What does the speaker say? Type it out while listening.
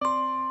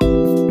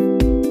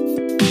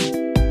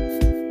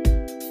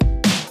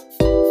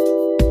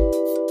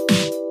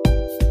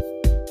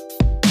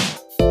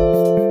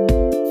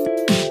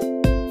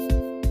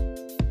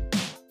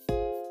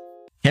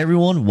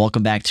everyone?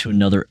 Welcome back to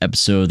another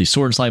episode of the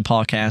Sword and Slide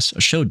Podcast,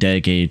 a show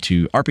dedicated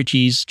to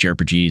RPGs,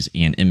 JRPGs,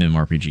 and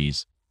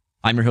MMORPGs.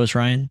 I'm your host,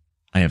 Ryan.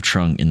 I have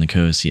Trung in the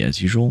co-host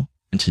as usual,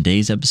 and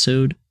today's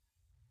episode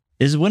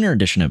is a winter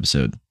edition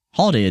episode,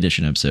 holiday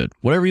edition episode,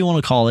 whatever you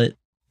want to call it.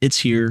 It's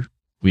here.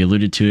 We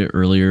alluded to it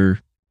earlier,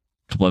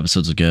 a couple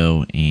episodes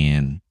ago,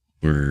 and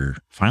we're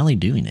finally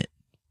doing it.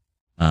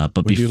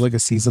 But we do like a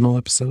seasonal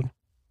episode.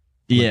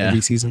 Yeah,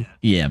 every season.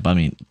 Yeah, but I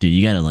mean, dude,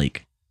 you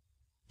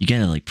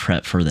gotta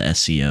prep for the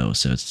SEO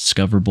so it's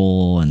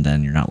discoverable, and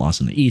then you're not lost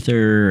in the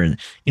ether, and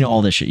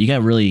all this shit. You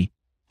gotta really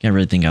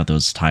think out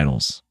those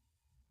titles.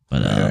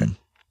 But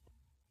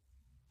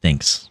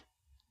thanks.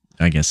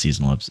 I guess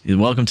seasonal episode.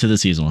 Welcome to the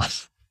seasonal.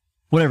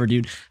 Whatever,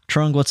 dude.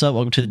 Trung, what's up?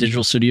 Welcome to the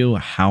digital studio.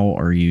 How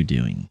are you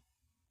doing?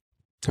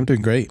 I'm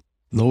doing great.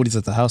 Nobody's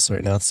at the house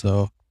right now,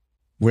 so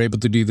we're able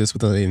to do this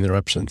without any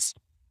interruptions.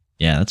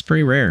 Yeah, that's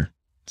pretty rare.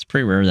 It's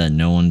pretty rare that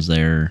no one's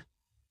there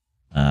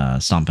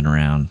stomping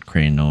around,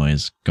 creating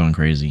noise, going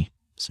crazy.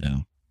 So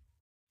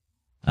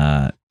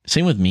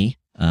same with me.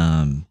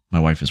 My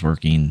wife is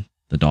working.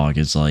 The dog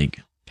is like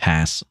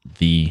passed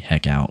the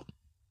heck out.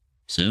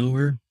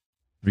 So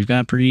we've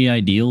got a pretty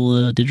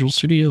ideal digital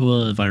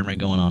studio environment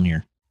going on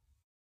here.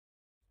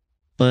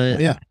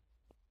 But yeah.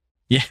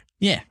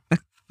 Yeah.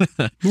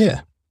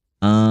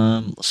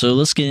 So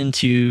let's get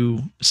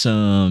into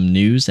some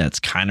news that's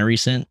kind of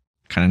recent,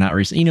 kind of not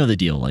recent. You know the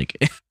deal. Like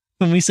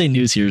when we say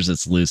news here,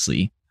 it's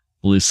loosely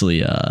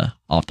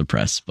off the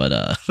press.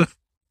 But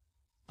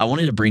I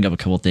wanted to bring up a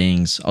couple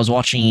things. I was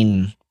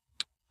watching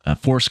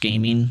Force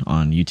Gaming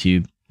on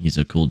YouTube. He's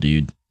a cool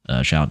dude.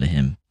 Shout out to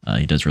him.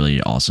 He does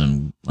really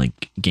awesome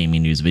like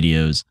gaming news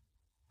videos.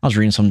 I was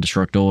reading some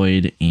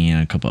Destructoid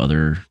and a couple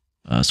other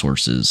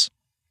sources,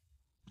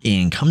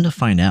 and come to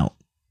find out,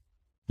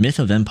 Myth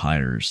of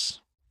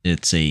Empires.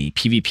 It's a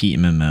PvP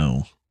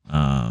MMO.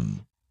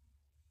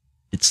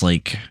 It's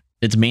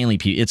mainly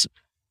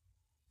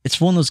it's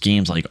one of those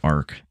games like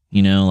Ark,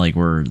 like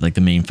where like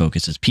the main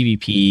focus is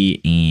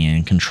PvP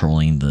and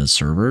controlling the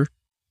server.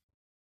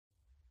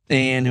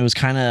 And it was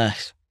kind of,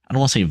 I don't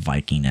want to say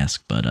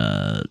Viking-esque, but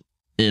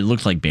it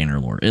looked like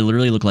Bannerlord. It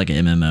literally looked like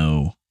an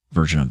MMO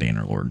version of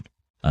Bannerlord,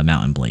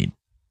 Mount and Blade.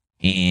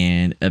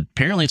 And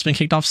apparently it's been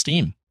kicked off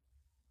Steam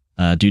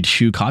due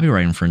to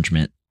copyright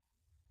infringement.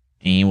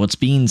 And what's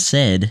being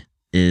said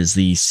is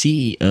the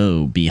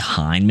CEO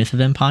behind Myth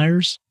of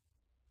Empires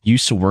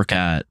used to work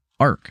at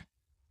Ark.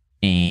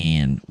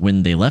 And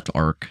when they left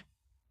Ark,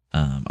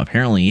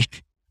 apparently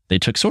they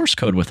took source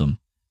code with them.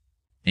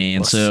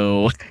 And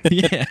so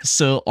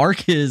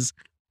Ark is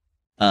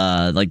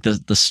like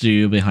the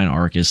studio behind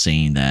Ark is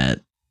saying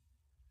that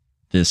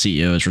the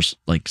CEO has just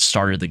like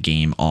started the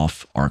game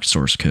off Ark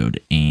source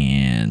code,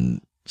 and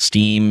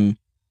Steam,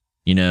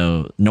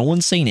 no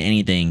one's saying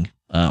anything.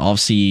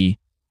 Obviously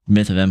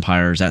Myth of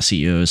Empires, that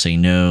CEO is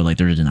saying no, like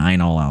they're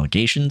denying all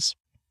allegations,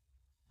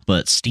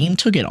 but Steam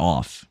took it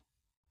off.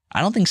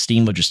 I don't think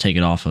Steam would just take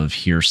it off of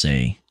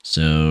hearsay.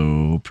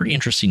 So pretty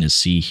interesting to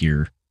see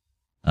here.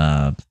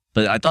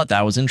 But I thought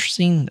that was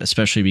interesting,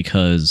 especially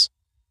because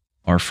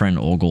our friend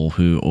Ogle,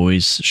 who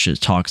always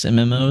shit talks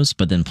MMOs,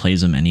 but then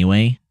plays them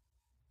anyway,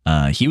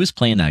 he was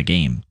playing that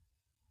game.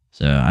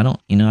 So I don't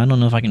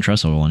know if I can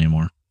trust Ogle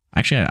anymore.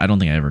 Actually, I don't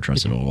think I ever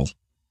trusted Ogle.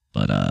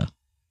 But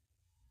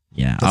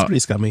yeah, that's pretty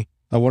scummy.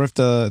 I wonder if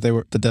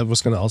the dev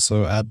was going to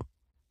also add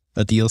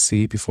a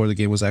DLC before the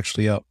game was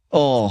actually out.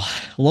 Oh,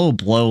 low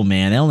blow,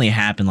 man. It only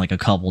happened like a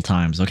couple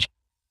times. Okay.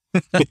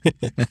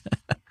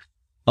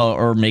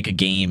 Or make a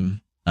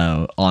game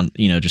on,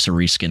 just a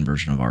reskin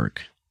version of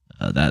Ark.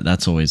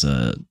 That's always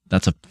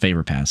that's a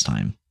favorite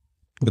pastime.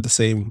 With the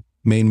same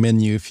main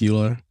menu if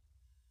you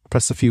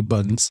press a few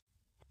buttons.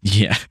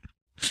 Yeah.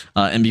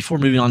 And before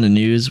moving on to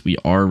news, we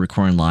are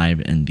recording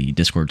live in the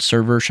Discord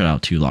server. Shout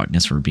out to Loch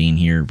Ness for being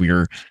here. We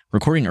are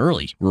recording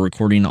early. We're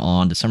recording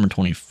on December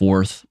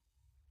 24th,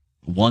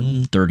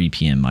 1:30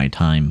 p.m. my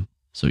time,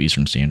 so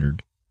Eastern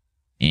Standard.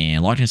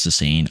 And Loch Ness is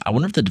saying, I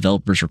wonder if the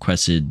developers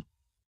requested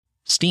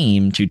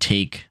Steam to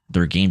take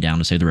their game down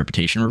to save their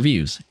reputation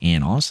reviews.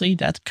 And honestly,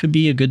 that could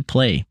be a good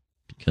play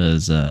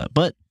because,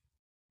 but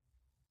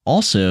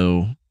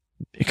also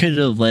it could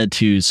have led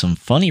to some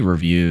funny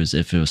reviews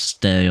if it was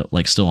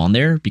still on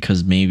there,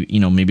 because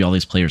maybe all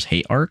these players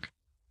hate Ark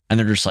and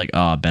they're just like,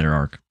 better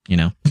Ark,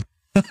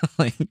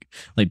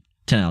 like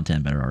 10 out of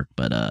 10 better Ark.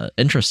 But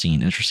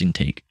interesting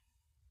take.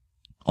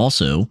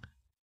 Also,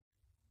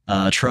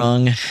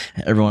 Trung,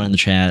 everyone in the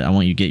chat, I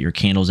want you to get your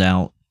candles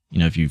out.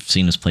 If you've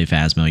seen us play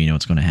Phasmo, you know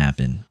what's going to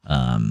happen.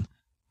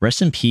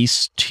 Rest in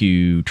peace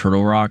to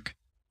Turtle Rock.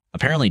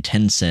 Apparently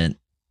Tencent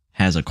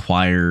has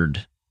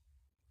acquired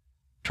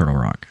Turtle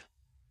Rock.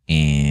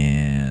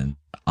 And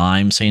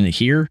I'm saying that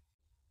here,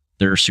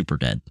 they're super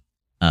dead.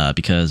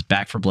 Because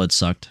Back 4 Blood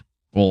sucked.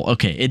 Well,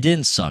 okay, it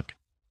didn't suck.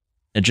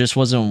 It just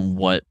wasn't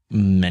what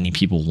many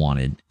people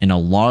wanted. And a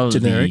lot of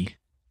generic.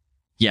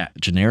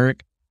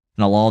 Generic.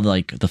 And a lot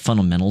of the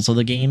fundamentals of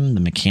the game, the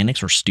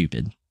mechanics are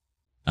stupid.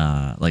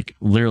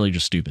 Literally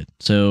just stupid.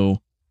 So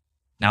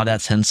now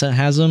that Tencent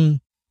has them,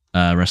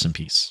 rest in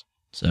peace.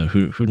 So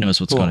who knows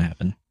what's going to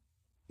happen?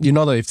 You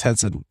know that if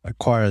Tencent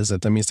acquires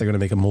it, that means they're going to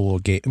make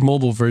a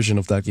mobile version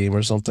of that game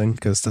or something,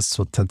 because that's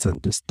what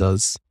Tencent just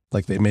does.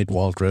 Like they made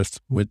Wild Rift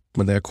when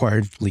they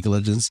acquired League of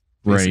Legends.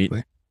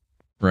 Basically.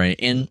 Right.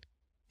 And,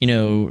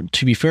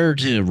 to be fair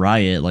to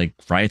Riot, like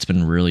Riot's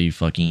been really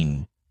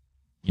fucking,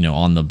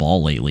 on the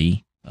ball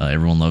lately.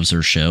 Everyone loves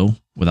their show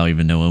without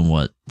even knowing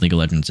what League of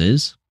Legends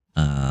is.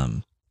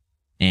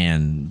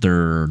 And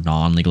their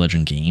non-League of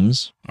Legends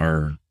games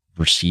are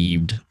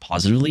received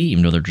positively,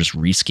 even though they're just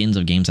reskins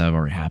of games that have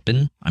already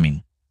happened. I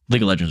mean,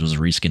 League of Legends was a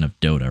reskin of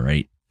Dota,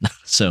 right?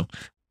 So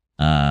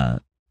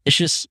it's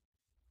just,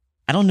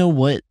 I don't know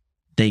what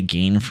they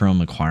gained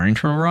from acquiring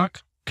Turtle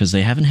Rock, because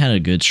they haven't had a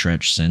good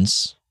stretch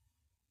since,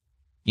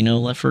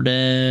 Left 4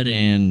 Dead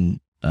and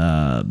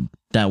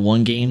that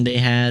one game they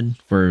had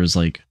where it was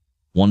like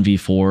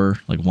 1v4,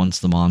 like one's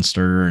the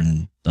monster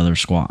and the other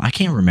squad. I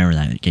can't remember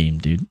that game,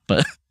 dude.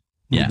 But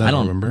yeah, I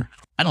don't remember.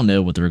 I don't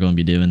know what they were going to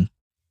be doing.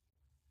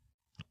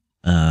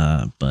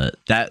 But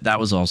that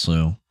was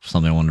also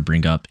something I wanted to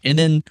bring up. And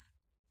then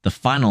the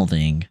final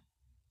thing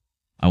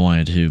I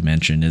wanted to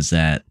mention is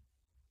that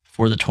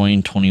for the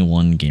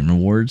 2021 Game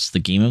Awards, the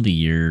game of the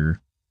year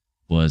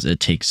was It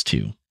Takes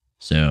Two.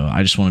 So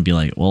I just want to be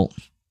like, well,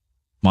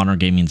 modern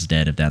gaming's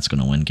dead if that's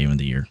going to win Game of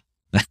the Year.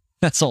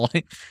 That's all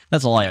I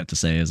have to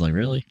say is like,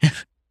 really?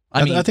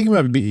 I mean, I think it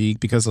might be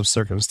because of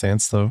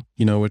circumstance, though.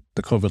 With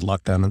the COVID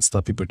lockdown and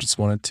stuff, people just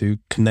wanted to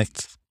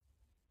connect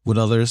with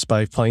others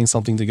by playing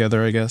something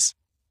together, I guess.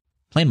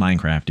 Play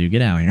Minecraft, dude.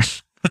 Get out of here.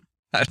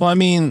 Well, I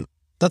mean,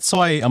 that's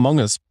why Among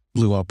Us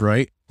blew up,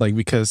 right? Like,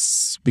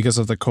 because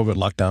of the COVID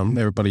lockdown,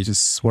 everybody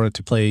just wanted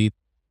to play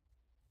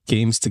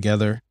games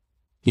together,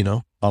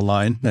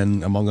 online,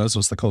 and Among Us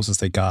was the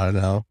closest they got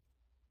now.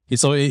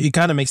 So it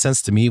kind of makes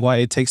sense to me why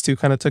It Takes Two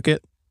kind of took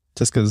it,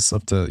 just because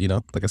of the,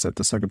 like I said,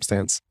 the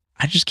circumstance.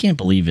 I just can't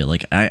believe it.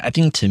 Like, I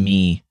think to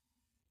me,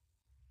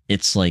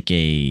 it's like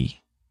this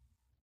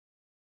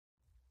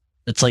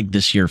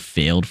year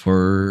failed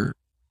for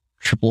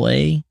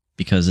AAA,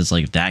 because it's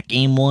like that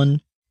game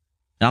won.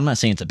 Now, I'm not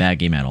saying it's a bad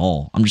game at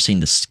all. I'm just saying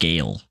the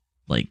scale,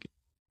 like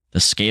the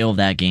scale of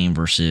that game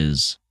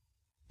versus,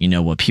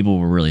 what people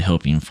were really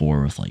hoping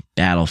for with like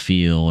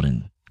Battlefield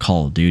and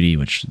Call of Duty,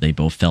 which they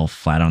both fell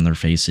flat on their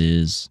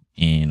faces,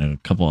 and a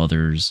couple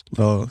others.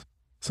 Oh,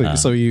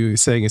 so you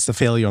saying it's the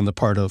failure on the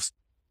part of,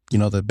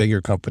 the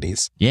bigger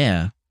companies?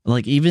 Yeah,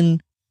 like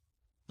even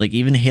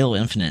Halo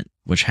Infinite,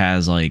 which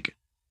has like,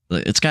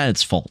 it's got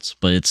its faults,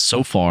 but it's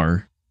so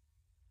far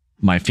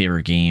my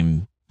favorite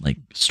game, like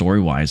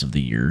story wise, of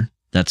the year.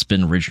 That's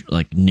been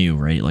like new,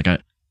 right? Like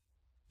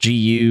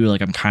GU,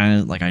 like I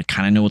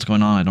kind of know what's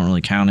going on. I don't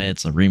really count it.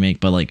 It's a remake,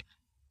 but like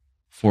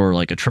for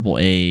like a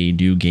AAA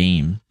new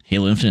game,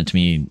 Halo Infinite to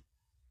me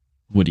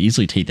would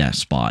easily take that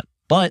spot.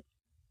 But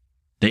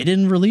they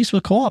didn't release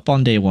with co-op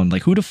on day one.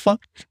 Like, who the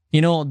fuck?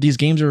 These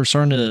games are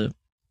starting to.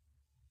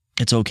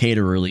 It's okay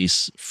to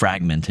release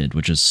fragmented,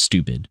 which is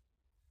stupid.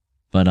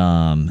 But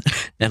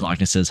Ed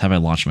Lockness says, "Have I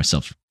launched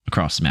myself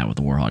across the map with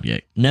the Warhog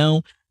yet?"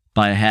 No,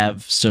 but I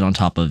have stood on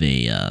top of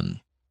a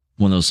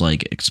one of those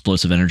like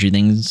explosive energy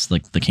things,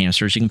 like the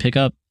canisters you can pick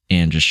up,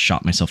 and just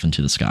shot myself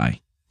into the sky.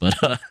 But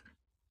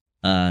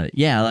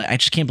yeah, I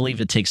just can't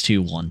believe It Takes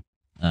Two won.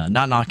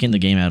 Not knocking the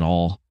game at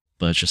all,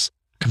 but just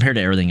compared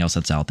to everything else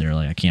that's out there,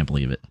 like I can't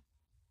believe it.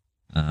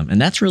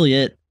 And that's really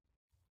it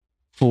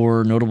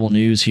for notable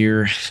news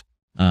here.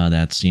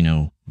 That's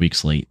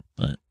weeks late,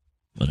 but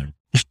whatever.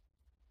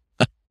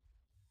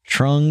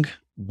 Trung,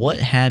 what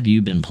have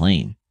you been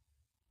playing?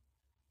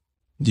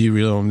 Do you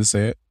really want me to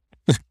say it?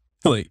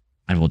 Like,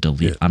 I will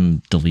delete. Yeah.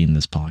 I'm deleting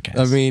this podcast.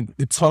 I mean,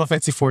 it's Final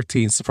Fantasy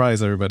 14.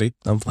 Surprise, everybody!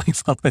 I'm playing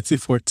Final Fantasy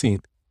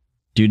 14.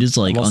 Dude, is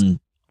like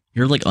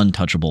you're like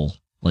untouchable.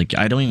 Like,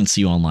 I don't even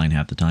see you online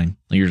half the time.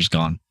 Like, you're just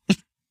gone.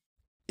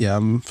 Yeah,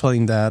 I'm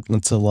playing that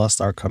until Lost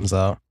Ark comes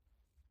out,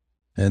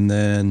 and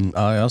then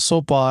I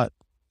also bought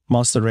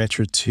Monster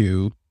Rancher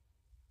 2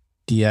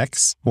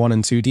 DX 1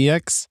 and 2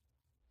 DX.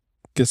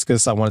 Just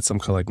because I wanted some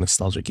kind of like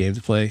nostalgic game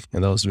to play,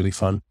 and that was really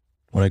fun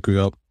when I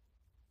grew up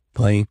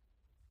playing.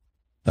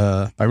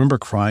 I remember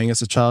crying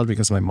as a child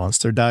because my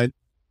monster died.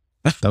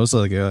 That was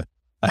like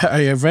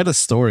I read a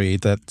story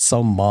that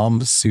some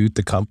mom sued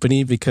the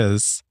company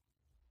because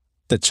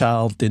the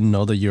child didn't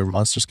know that your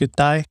monsters could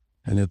die,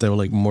 and they were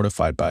like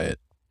mortified by it.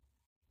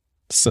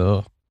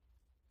 So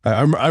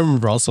I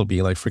remember also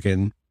being like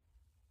freaking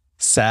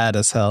sad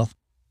as hell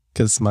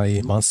because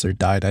my monster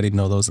died. I didn't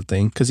know that was a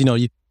thing because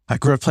I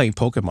grew up playing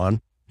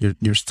Pokemon.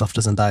 Your stuff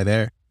doesn't die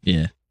there.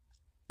 Yeah.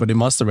 But in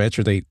Monster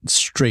Rancher, they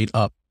straight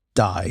up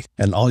die,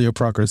 and all your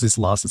progress is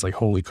lost. It's like,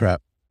 holy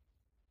crap.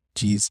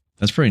 Jeez.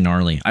 That's pretty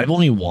gnarly. I've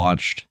only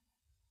watched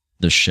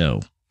the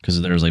show because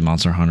there's like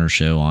Monster Hunter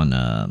show on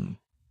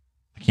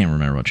I can't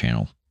remember what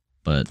channel,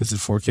 but is it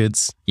for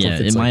kids? Yeah,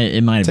 it might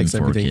have been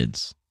for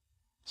kids.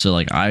 So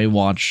like I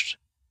watched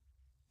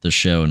the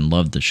show and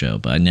loved the show,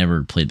 but I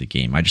never played the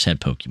game. I just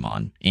had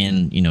Pokemon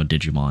and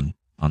Digimon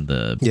on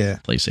the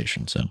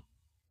PlayStation. So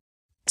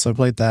I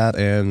played that,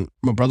 and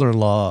my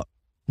brother-in-law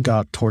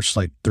got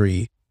Torchlight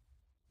 3,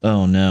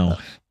 Oh no,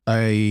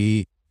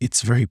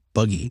 It's very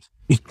buggy.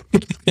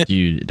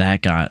 dude,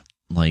 that got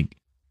like,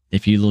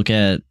 if you look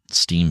at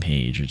Steam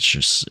page,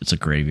 it's a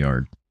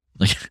graveyard.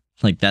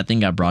 Like that thing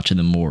got brought to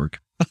the morgue.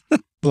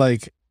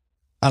 Like,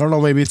 I don't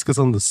know, maybe it's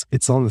because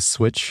it's on the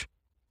Switch,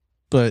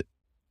 but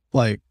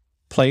like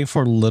playing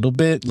for a little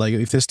bit, like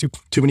if there's too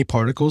many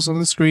particles on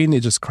the screen,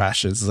 it just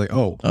crashes. It's like,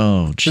 oh,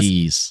 Oh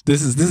jeez.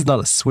 this is not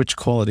a Switch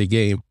quality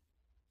game.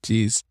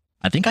 Jeez.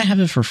 I think I have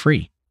it for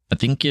free. I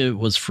think it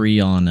was free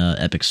on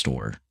Epic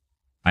Store.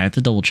 I have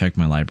to double check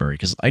my library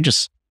because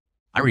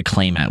I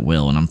reclaim at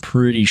will, and I'm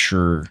pretty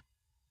sure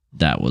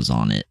that was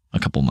on it a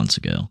couple months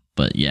ago.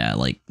 But yeah,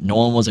 like no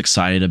one was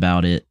excited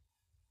about it.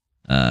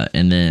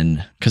 And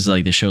then because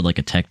like they showed like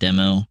a tech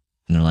demo,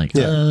 and they're like,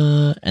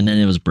 Yeah. and then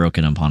it was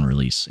broken upon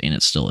release, and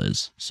it still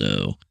is.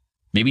 So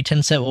maybe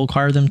Tencent will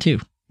acquire them too.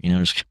 You know,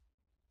 just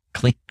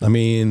clean. I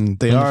mean,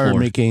 they On the are floor.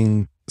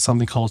 making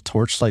something called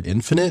Torchlight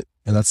Infinite,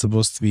 and that's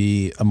supposed to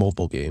be a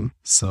mobile game.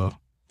 So,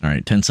 All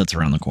right, Tencent's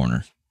around the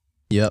corner.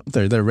 yep,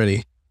 they're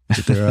ready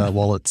with their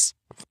wallets.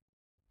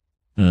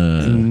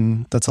 Uh,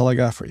 And that's all I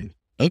got for you.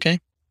 Okay.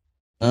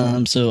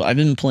 So I've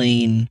been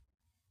playing.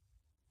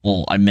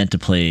 Well, I meant to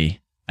play.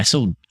 I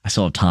still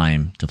have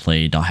time to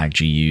play .hack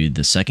GU,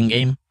 the second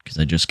game, because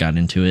I just got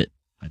into it.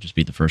 I just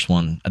beat the first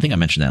one. I think I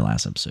mentioned that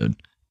last episode.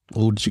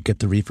 Oh, did you get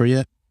the Reaper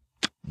yet?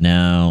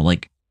 No,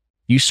 like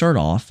you start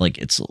off like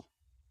it's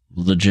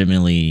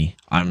legitimately.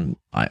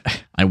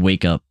 I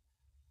wake up,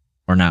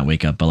 or not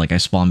wake up, but like I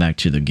spawn back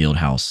to the guild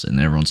house, and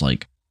everyone's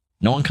like,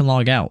 no one can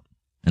log out,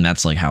 and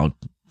that's like how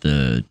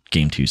the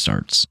game 2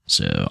 starts.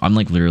 So I'm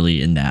like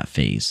literally in that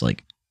phase.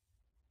 Like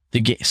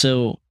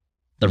so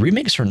the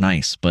remakes are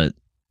nice, but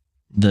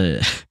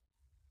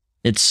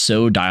it's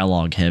so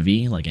dialogue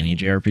heavy, like any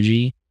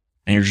JRPG,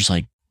 and you're just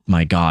like,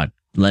 my God,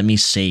 let me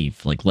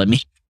save. Like let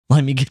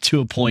me get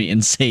to a point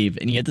and save,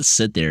 and you had to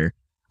sit there.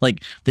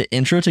 Like the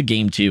intro to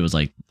game 2 was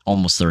like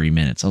almost 30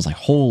 minutes. I was like,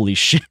 holy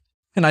shit.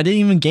 And I didn't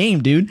even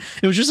game, dude.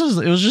 It was just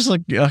like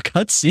a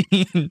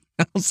cutscene.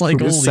 I was like, You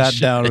holy just sat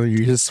shit. down and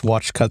you just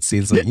watched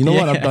cutscenes. Like, you know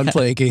what? I'm done Yeah.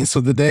 playing games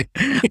for the day.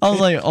 I was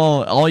like,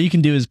 oh, all you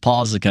can do is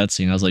pause the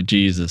cutscene. I was like,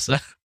 Jesus.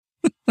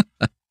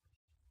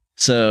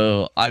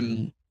 So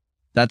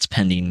that's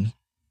pending.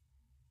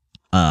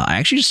 I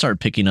actually just started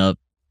picking up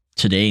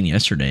today and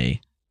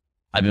yesterday.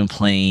 I've been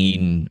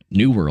playing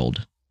New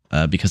World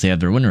because they have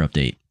their winter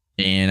update.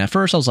 And at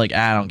first I was like,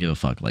 I don't give a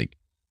fuck. Like,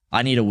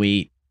 I need to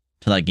wait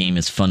till that game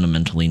is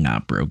fundamentally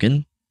not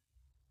broken.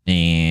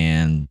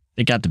 And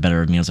it got the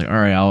better of me. I was like, all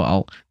right,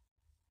 I'll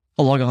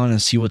log on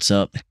and see what's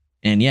up.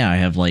 And yeah, I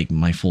have like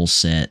my full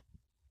set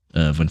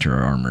of winter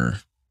armor.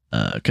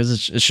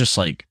 Because it's just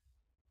like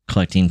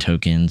collecting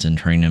tokens and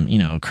turning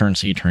them,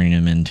 currency, turning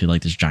them into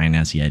like this giant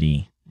ass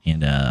yeti,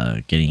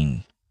 and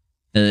getting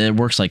it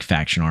works like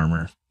faction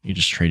armor. You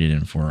just trade it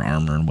in for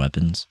armor and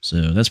weapons,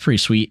 so that's pretty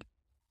sweet.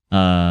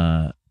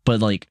 But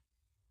like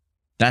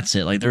that's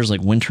it. Like there's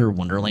like winter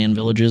wonderland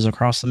villages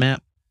across the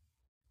map,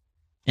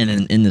 and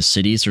then in the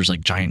cities there's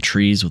like giant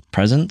trees with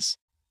presents,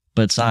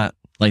 but it's not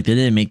like they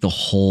didn't make the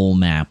whole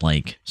map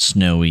like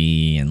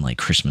snowy and like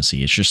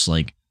Christmassy. It's just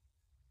like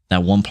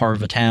that one part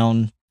of a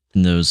town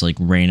and those like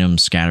random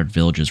scattered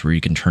villages where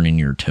you can turn in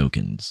your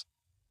tokens.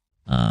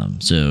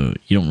 So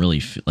you don't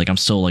really like, I'm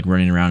still like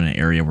running around in an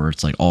area where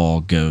it's like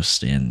all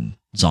ghosts and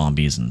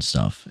zombies and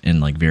stuff, and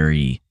like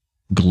very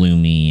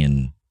gloomy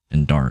and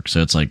dark.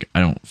 So it's like I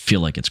don't feel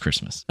like it's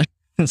Christmas.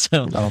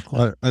 So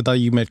Oh, I thought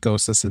you meant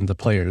ghosts as in the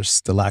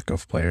players, the lack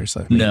of players.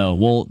 I mean. no,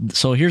 well,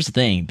 so here's the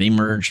thing: they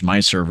merged my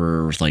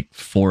server with like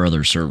 4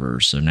 other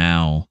servers, so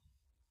now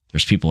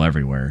there's people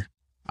everywhere.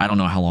 I don't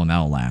know how long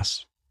that'll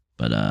last,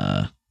 but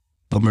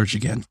They'll merge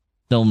again.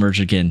 they'll merge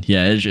again.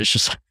 Yeah, it's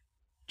just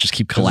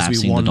keep It'll just be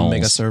collapsing the one dolls.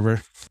 mega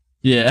server.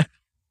 Yeah.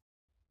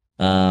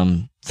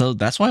 So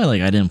that's why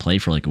like I didn't play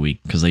for like a week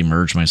because they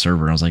merged my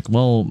server. I was like,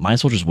 well, might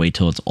as well just wait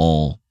till it's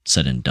all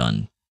said and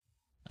done.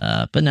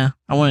 But nah,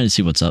 I wanted to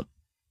see what's up.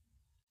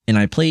 And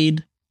I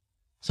played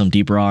some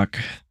Deep Rock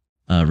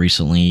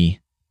recently.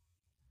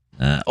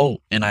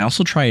 And I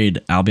also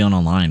tried Albion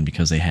Online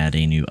because they had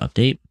a new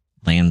update.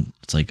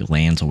 It's like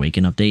Lands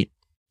Awaken update.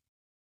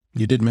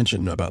 You did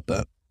mention about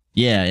that.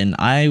 Yeah, and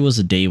I was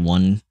a day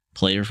 1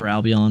 player for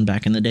Albion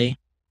back in the day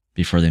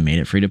before they made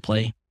it free to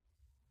play.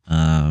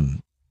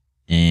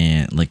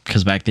 And like,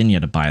 because back then you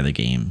had to buy the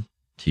game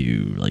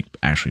to like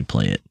actually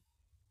play it.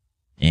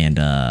 And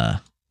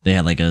they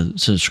had like a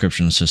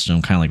subscription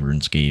system, kind of like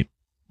RuneScape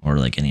or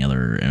like any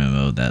other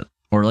MMO that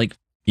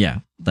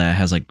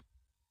has like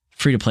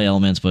free to play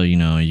elements, but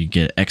you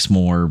get X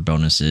more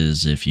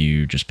bonuses if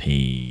you just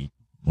pay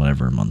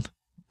whatever a month,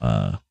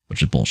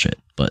 which is bullshit.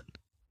 But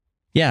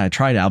yeah, I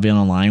tried Albion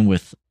Online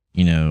with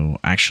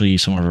actually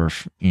some of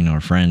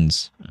our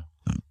friends,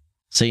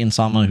 Satan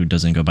Sama, who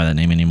doesn't go by that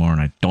name anymore,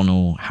 and I don't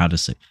know how to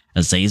say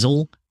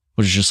Azazel,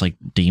 which is just like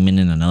demon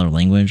in another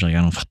language. Like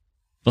I don't,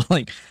 but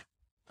like,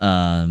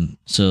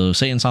 so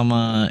Satan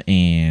Sama,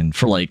 and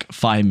for like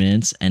 5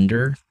 minutes,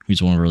 Ender,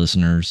 who's one of our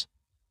listeners,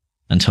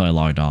 until I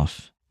logged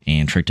off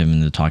and tricked him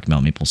into talking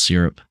about maple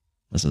syrup.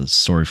 That's a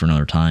story for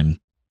another time.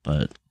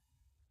 But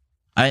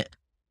I,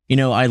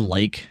 I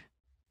like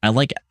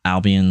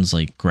Albion's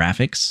like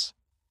graphics,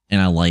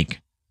 and I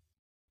like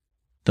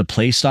the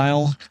play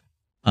style,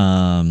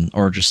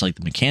 or just like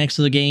the mechanics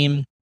of the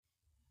game.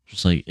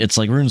 Just like it's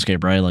like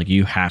RuneScape, right? Like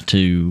you have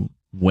to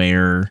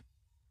wear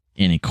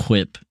and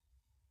equip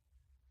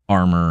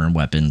armor and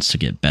weapons to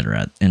get better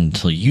at, and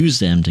to use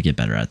them to get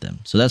better at them.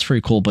 So that's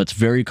pretty cool, but it's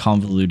very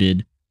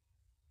convoluted,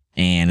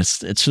 and it's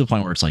to the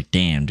point where it's like,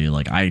 damn, dude,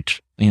 like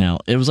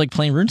it was like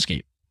playing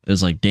RuneScape. It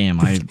was like,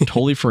 damn, I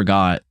totally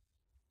forgot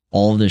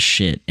all of this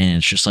shit, and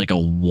it's just like a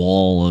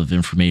wall of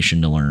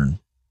information to learn.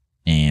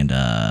 And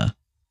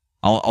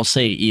I'll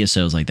say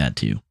ESO is like that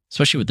too,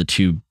 especially with the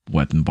 2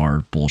 weapon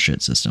bar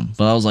bullshit system.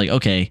 But I was like,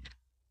 okay,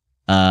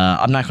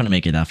 I'm not going to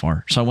make it that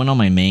far. So I went on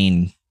my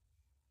main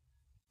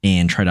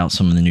and tried out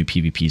some of the new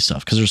PvP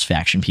stuff, because there's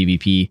faction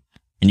PvP,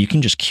 and you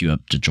can just queue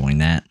up to join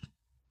that,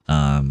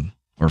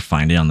 or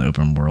find it on the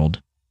open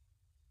world,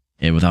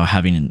 without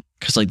having,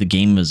 because like the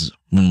game was,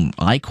 when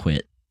I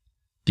quit,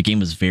 the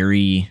game was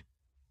very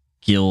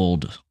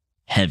guild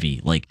heavy.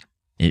 Like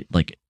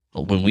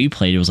when we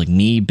played, it was like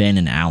me, Ben,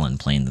 and Alan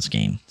playing this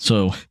game.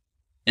 So,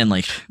 and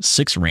like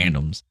 6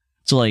 randoms.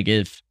 So like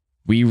if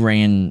we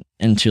ran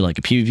into like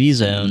a PvP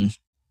zone,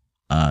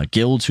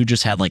 guilds who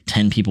just had like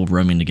 10 people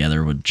roaming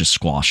together would just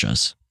squash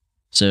us.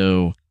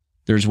 So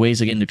there's ways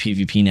to get into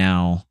PvP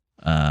now,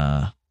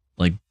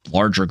 like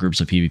larger groups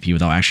of PvP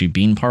without actually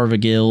being part of a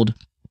guild.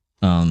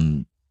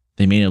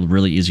 They made it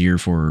really easier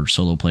for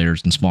solo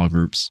players and small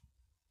groups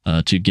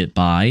to get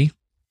by.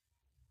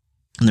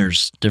 And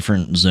there's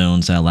different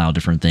zones that allow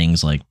different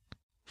things, like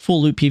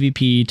full loot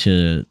PvP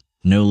to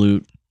no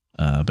loot,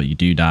 but you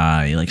do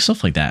die, like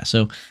stuff like that.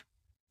 So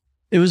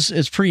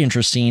it's pretty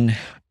interesting.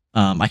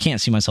 I can't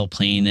see myself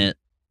playing it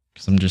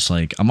because I'm just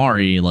like, I'm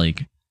already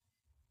like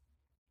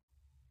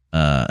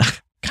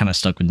kind of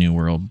stuck with New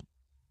World.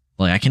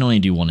 Like I can only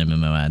do 1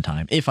 MMO at a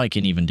time, if I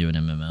can even do an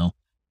MMO.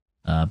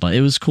 But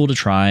it was cool to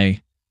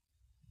try.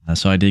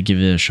 So I did give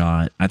it a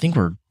shot. I think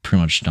we're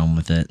pretty much done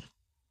with it.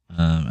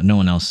 No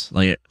one else,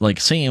 like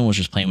Satan was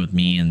just playing with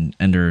me, and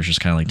Ender is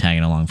just kind of like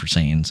tagging along for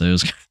Satan. So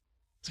it's kind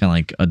of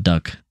like a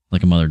duck,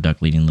 like a mother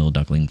duck leading little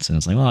ducklings. And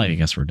it's like, well, I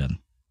guess we're done.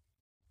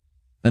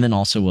 And then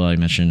also what I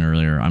mentioned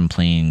earlier, I'm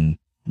playing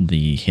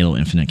the Halo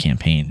Infinite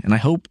campaign, and I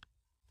hope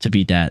to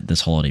beat that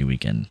this holiday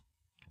weekend.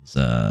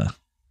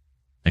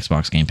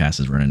 Xbox Game Pass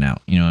is running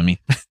out. You know what I mean?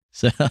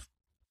 So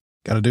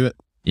gotta do it.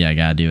 Yeah, I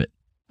gotta do it.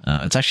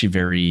 It's actually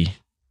very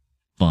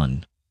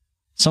fun.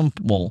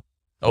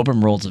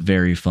 Open world's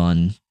very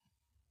fun.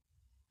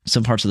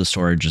 Some parts of the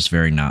story are just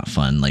very not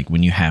fun. Like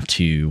when you have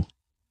to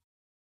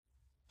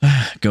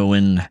go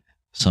in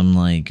some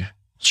like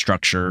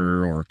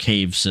structure or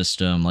cave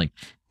system, like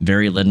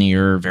very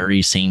linear,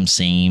 very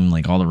same,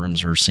 like all the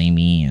rooms are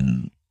samey,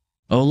 and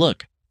oh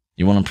look,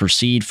 you want to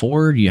proceed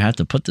forward, you have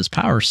to put this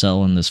power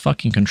cell in this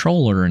fucking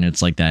controller, and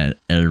it's like that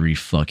every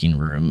fucking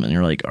room, and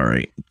you're like, all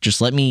right, just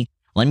let me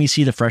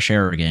see the fresh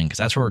air again, because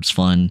that's where it's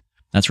fun.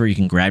 That's where you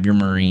can grab your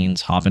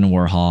Marines, hop in a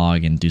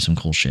Warhog, and do some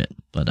cool shit.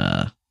 But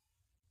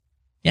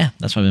yeah,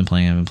 that's what I've been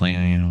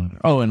playing.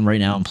 And right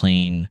now I'm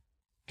playing,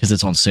 because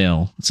it's on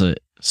sale.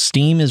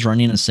 Steam is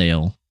running a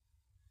sale.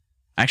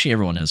 Actually,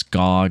 everyone is.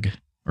 GOG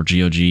or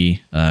GOG,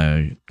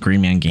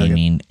 Green Man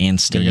Gaming, and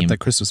Steam. Get that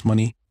Christmas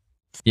money.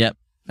 Yep.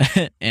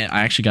 And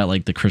I actually got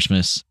like the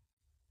Christmas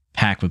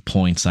pack with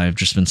points I've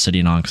just been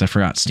sitting on, because I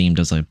forgot Steam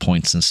does a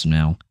point system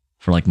now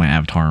for like my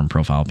avatar and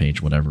profile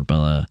page, whatever.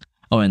 But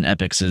and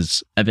Epic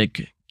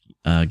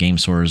Game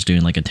Store is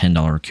doing like a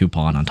 $10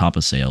 coupon on top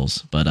of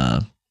sales. But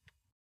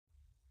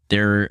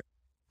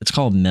it's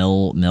called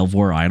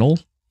Melvor Idol,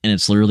 and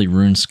it's literally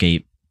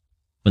RuneScape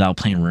without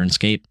playing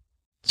RuneScape.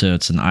 So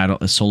it's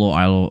a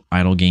solo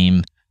idle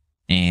game,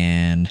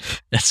 and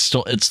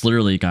it's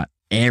literally got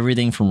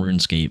everything from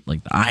RuneScape,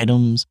 like the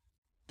items,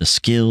 the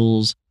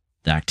skills,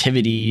 the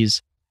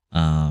activities,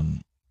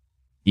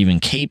 even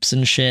capes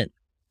and shit.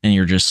 And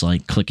you're just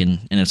like clicking,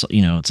 and it's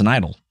an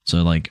idle.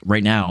 So like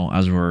right now,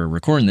 as we're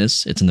recording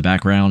this, it's in the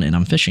background, and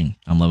I'm fishing.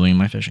 I'm leveling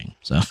my fishing.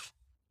 So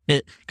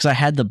because I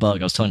had the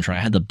bug, I was telling Troy, I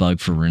had the bug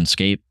for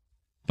RuneScape,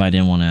 but I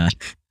didn't want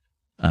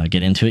to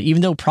get into it.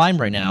 Even though Prime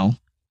right now,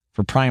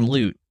 for Prime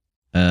loot,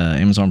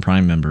 Amazon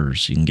Prime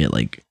members, you can get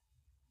like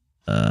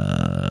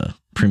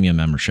premium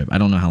membership. I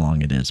don't know how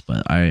long it is,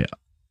 but I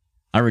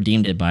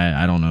redeemed it by,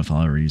 I don't know if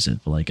I'll ever use it,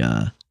 but like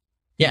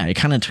yeah, it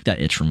kind of took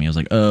that itch from me. I was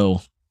like,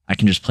 oh, I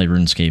can just play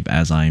RuneScape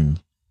as I'm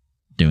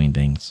doing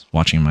things,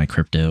 watching my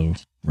crypto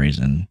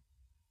raising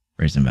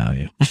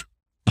value.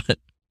 But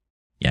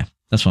yeah,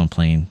 that's what I'm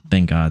playing.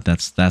 Thank God.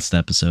 That's the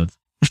episode.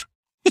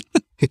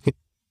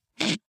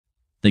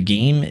 The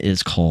game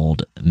is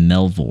called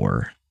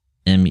Melvor,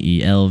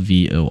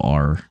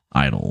 Melvor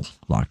Idol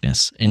Loch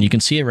Ness, and you can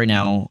see it right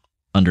now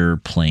under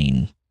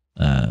playing,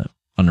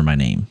 under my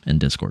name in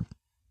Discord.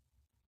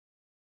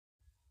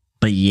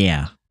 But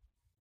yeah,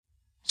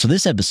 so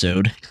this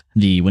episode,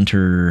 the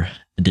winter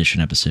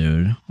edition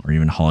episode, or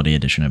even holiday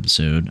edition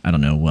episode, I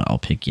don't know what I'll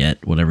pick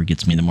yet. Whatever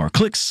gets me the more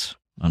clicks.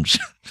 I'm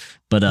just,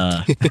 but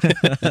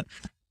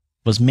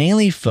was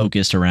mainly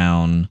focused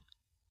around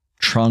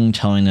Trung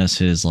telling us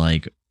his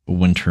like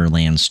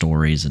Winterland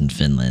stories in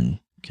Finland,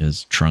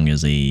 because Trung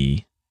is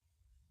a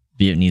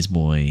Vietnamese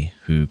boy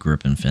who grew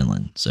up in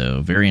Finland.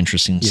 So very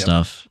interesting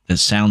stuff. It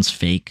sounds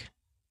fake.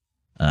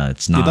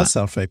 It's not. It does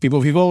sound fake.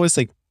 People always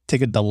like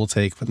take a double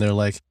take when they're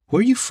like, "Where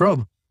are you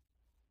from?"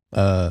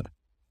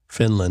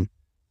 Finland.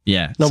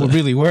 Yeah. No, but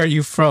really, where are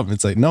you from?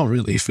 It's like, no,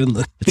 really,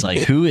 Finland. It's like,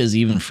 who is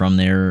even from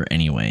there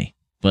anyway?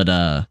 But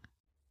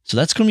so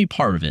that's going to be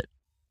part of it.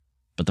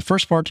 But the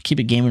first part, to keep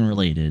it gaming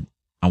related,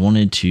 I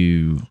wanted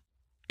to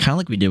kind of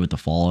like we did with the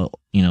fall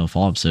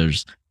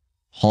episodes,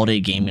 holiday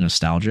gaming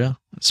nostalgia,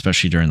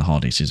 especially during the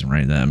holiday season,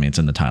 right? I mean, it's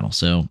in the title.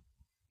 So,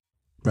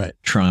 right.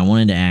 Trung, I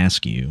wanted to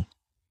ask you,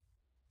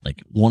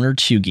 like, one or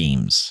two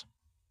games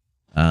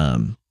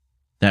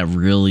that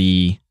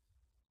really,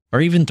 or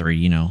even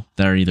three,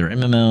 that are either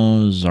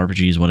MMOs,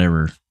 RPGs,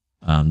 whatever,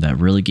 that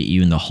really get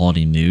you in the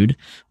holiday mood,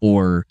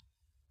 or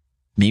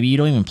maybe you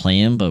don't even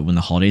play them, but when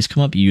the holidays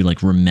come up, you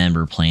like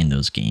remember playing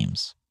those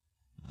games.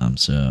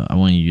 So I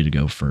wanted you to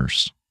go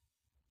first.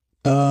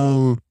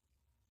 I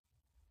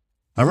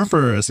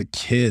remember as a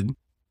kid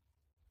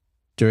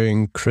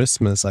during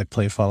Christmas, I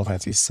played Final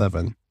Fantasy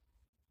VII.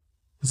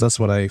 Because that's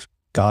what I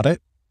got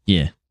it.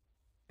 Yeah.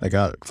 I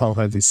got Final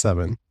Fantasy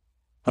VII.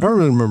 I don't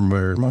really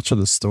remember much of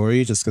the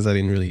story just because I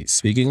didn't really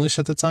speak English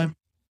at the time.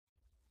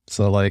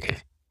 So,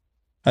 like,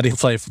 I didn't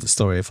play it for the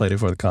story. I played it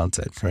for the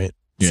content, right?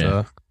 Yeah.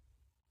 So,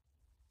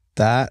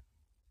 that.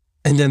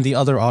 And then the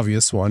other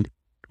obvious one,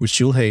 which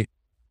you'll hate,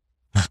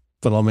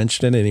 but I'll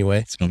mention it anyway.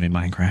 It's going to be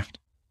Minecraft.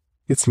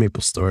 It's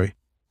MapleStory.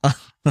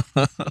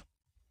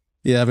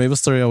 Yeah,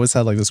 MapleStory always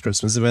had like this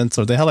Christmas events,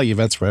 or they had like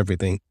events for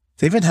everything.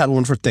 They even had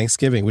one for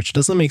Thanksgiving, which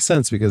doesn't make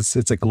sense because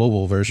it's a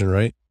global version,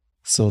 right?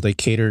 So they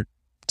catered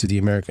to the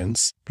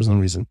Americans for some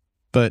reason.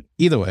 But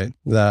either way,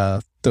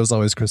 there was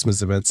always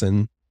Christmas events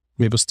in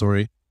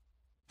MapleStory.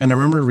 And I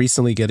remember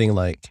recently getting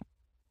like,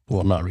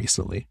 well, not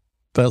recently,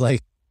 but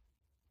like,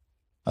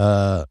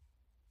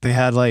 they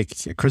had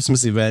like a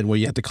Christmas event where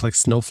you had to collect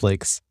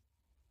snowflakes.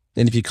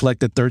 And if you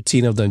collected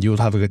 13 of them, you would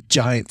have like a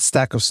giant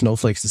stack of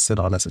snowflakes to sit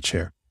on as a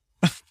chair.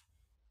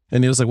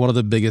 And it was like one of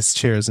the biggest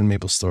chairs in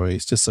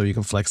MapleStory, just so you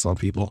can flex on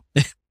people.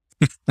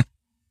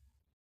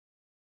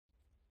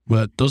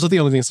 But those are the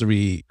only things that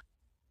we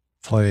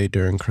play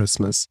during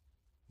Christmas.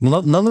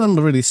 None of them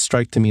really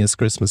strike to me as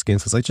Christmas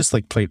games because I just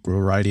like played a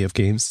variety of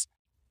games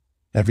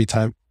every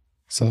time.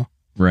 So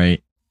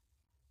right.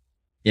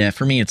 Yeah,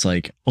 for me, it's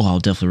like, oh, I'll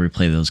definitely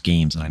replay those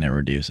games, and I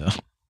never do so.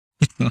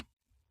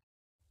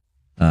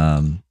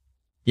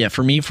 Yeah,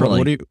 for me,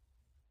 what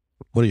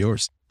are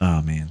yours?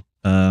 Oh man,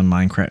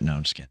 Minecraft. No,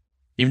 I'm just kidding.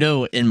 Even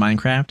though in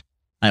Minecraft,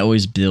 I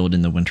always build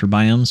in the winter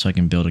biome so I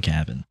can build a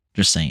cabin.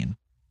 Just saying,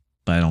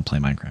 but I don't play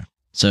Minecraft.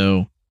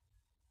 So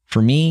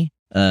for me,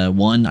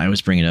 one, I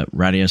always bring it up,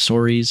 Radio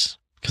Stories,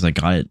 because I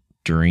got it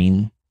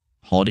during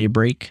holiday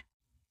break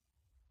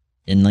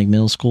in like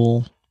middle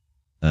school,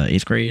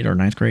 8th grade or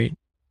 9th grade.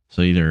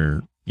 So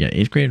either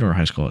 8th grade or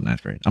high school at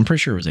 9th grade. I'm pretty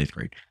sure it was 8th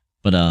grade.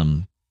 But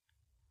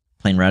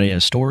playing Radio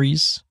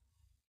Stories,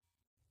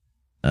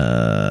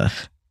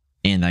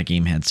 and that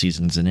game had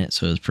seasons in it,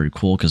 so it was pretty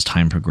cool because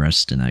time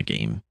progressed in that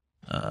game.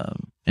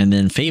 And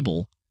then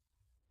Fable,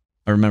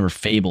 I remember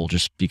Fable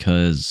just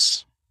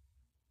because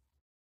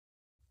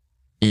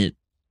it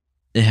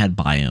had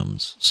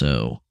biomes.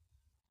 So,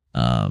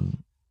 and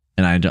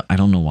I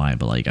don't know why,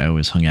 but like I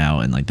always hung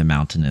out in like the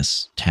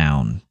mountainous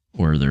town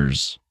where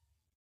there's,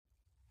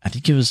 I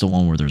think it was the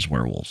one where there's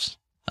werewolves.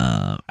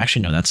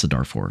 Actually, no, that's the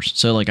Dark Forest.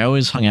 So like I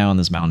always hung out in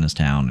this mountainous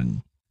town,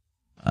 and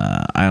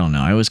I don't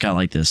know. I always got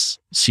like this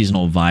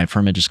seasonal vibe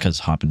from it just because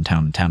hopping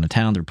town to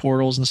town through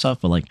portals and stuff.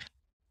 But like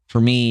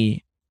for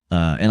me,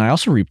 and I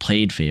also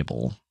replayed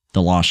Fable,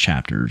 the Lost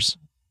Chapters,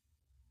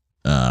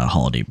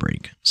 holiday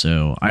break.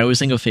 So I always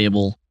think of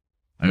Fable.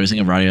 I always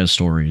think of Radio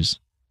Stories.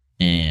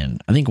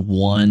 And I think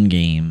one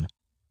game,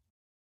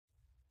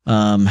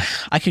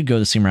 I could go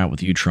the same route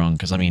with you, Trung,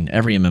 because I mean,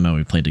 every MMO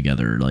we played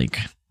together, like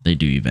they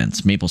do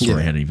events.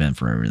 MapleStory had an event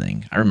for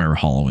everything. I remember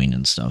Halloween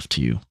and stuff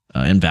too.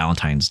 And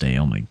Valentine's Day.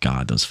 Oh my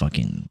God, those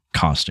fucking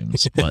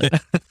costumes.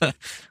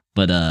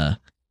 But,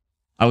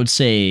 I would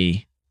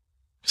say,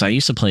 because I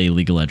used to play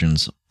League of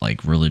Legends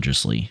like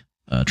religiously.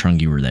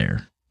 Trung, you were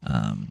there.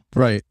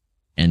 Right.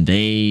 And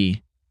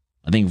I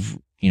think,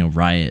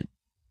 Riot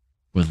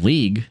with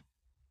League,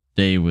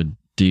 they would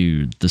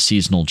do the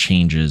seasonal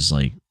changes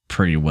like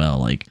pretty well.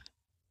 Like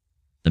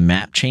the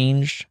map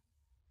changed,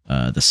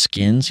 the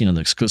skins, the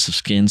exclusive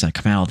skins that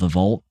come out of the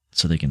vault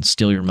so they can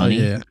steal your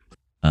money. Oh,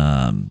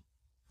 yeah.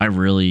 I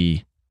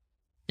really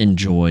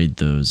enjoyed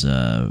those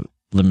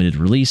limited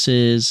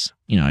releases.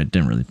 I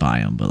didn't really buy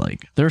them, but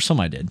like there were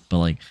some I did. But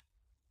like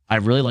I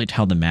really liked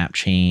how the map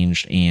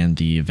changed and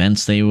the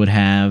events they would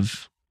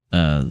have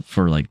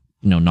for like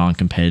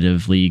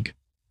non-competitive League.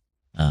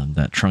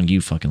 That Trung, you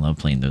fucking love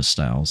playing those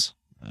styles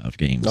of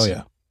games. Oh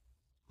yeah.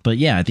 But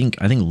yeah, I think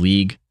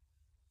League,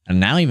 and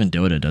now even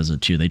Dota does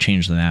it too. They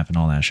changed the map and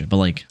all that shit. But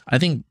like I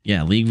think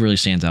League really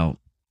stands out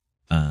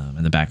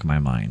in the back of my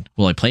mind.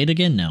 Will I play it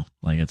again? No.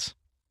 Like it's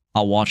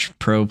I'll watch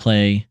pro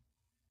play.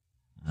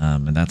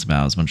 And that's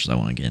about as much as I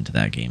want to get into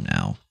that game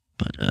now.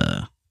 But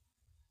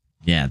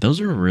yeah,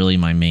 those are really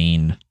my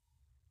main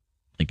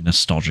like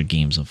nostalgic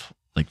games of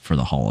like for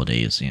the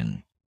holidays.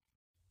 And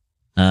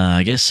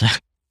I guess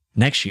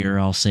next year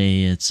I'll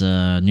say it's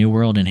New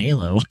World and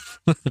Halo.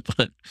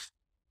 But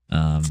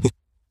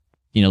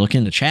looking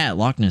in the chat,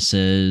 Lochner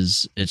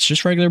says it's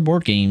just regular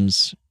board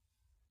games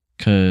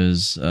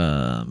because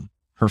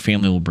her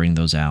family will bring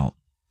those out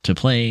to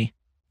play.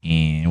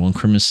 And when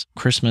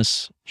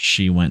Christmas,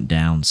 she went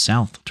down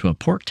south to a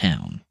port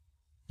town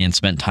and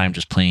spent time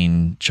just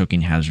playing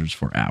Choking Hazards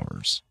for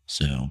hours.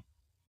 So,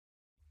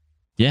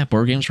 yeah,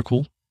 board games are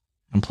cool.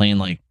 I'm playing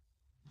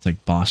it's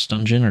like Boss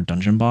Dungeon or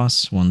Dungeon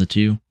Boss, one of the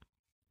two.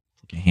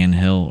 It's like a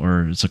handheld,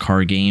 or it's a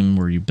card game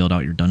where you build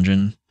out your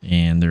dungeon,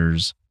 and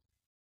there's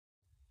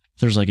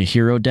like a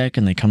hero deck,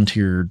 and they come to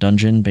your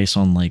dungeon based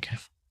on like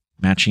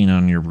matching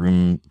on your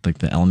room, like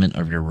the element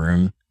of your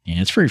room, and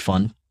it's pretty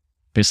fun.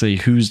 Basically,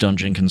 whose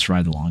dungeon can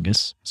survive the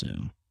longest. So,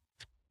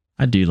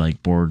 I do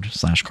like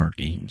board/card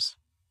games.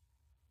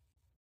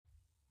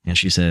 And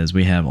she says,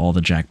 we have all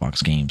the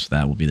Jackbox games.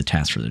 That will be the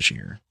task for this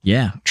year.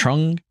 Yeah,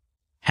 Trung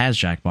has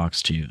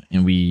Jackbox too.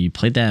 And we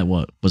played that,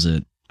 what was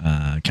it?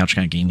 Couch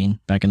Cat Gaming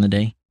back in the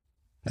day?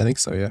 I think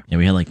so, yeah. Yeah,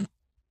 we had like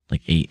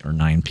 8 or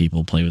 9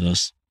 people play with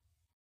us.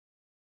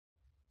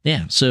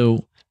 Yeah,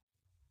 so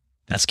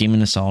that's gaming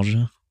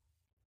nostalgia.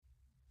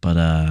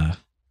 But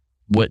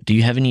what do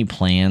you have any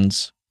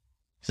plans?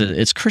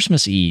 It's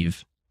Christmas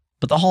Eve,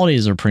 but the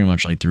holidays are pretty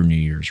much like through New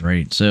Year's,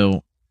 right?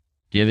 So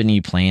do you have any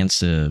plans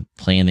to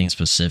play anything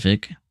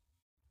specific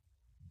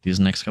these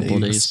next couple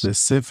of days?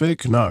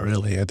 Specific? Not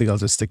really. I think I'll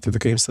just stick to the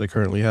games that I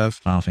currently have,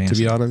 Final Fantasy.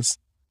 to be honest.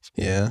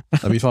 Yeah.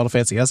 I mean, Final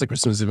Fantasy has a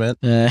Christmas event.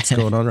 What's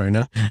going on right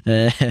now?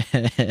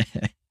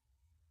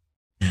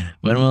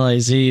 When will I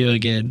see you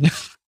again?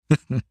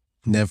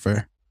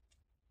 Never.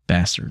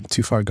 Bastard.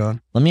 Too far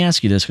gone. Let me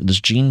ask you this.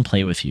 Does Gene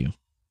play with you?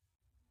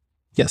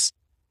 Yes,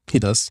 he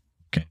does.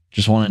 Okay.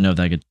 Just want to know if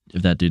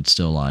that dude's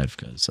still alive,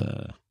 because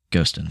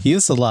ghosting. He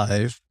is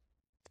alive.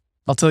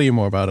 I'll tell you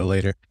more about it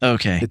later.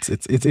 Okay. It's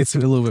a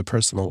little bit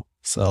personal,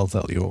 so I'll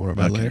tell you more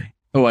about it later.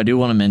 Oh, I do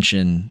want to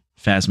mention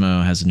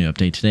Phasmo has a new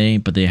update today,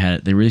 but they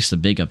released a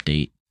big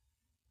update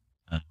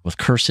with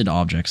cursed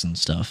objects and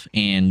stuff,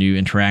 and new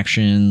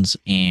interactions,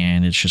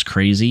 and it's just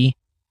crazy.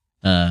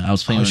 I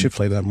was playing. I should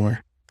play that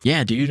more.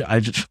 Yeah, dude. You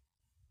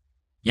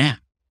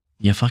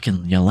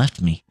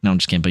left me. No, I'm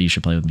just kidding. But you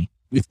should play with me.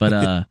 But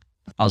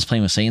I was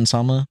playing with Saiyan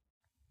Sama,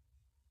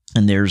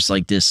 and there's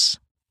like this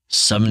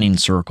summoning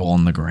circle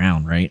on the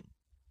ground, right?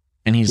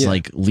 And he's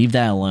like, leave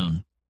that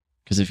alone.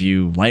 Because if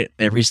you light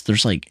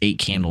there's like 8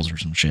 candles or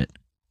some shit.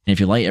 And if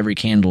you light every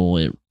candle,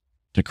 it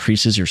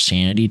decreases your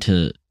sanity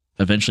to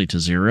eventually to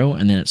 0,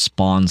 and then it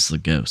spawns the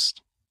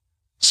ghost.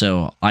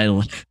 So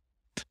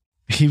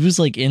he was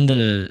like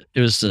it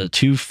was the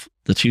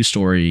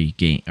 2-story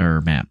game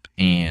or map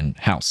and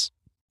house.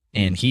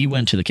 And he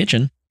went to the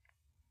kitchen,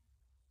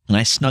 and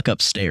I snuck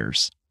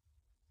upstairs,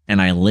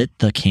 and I lit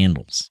the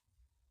candles,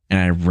 and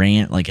I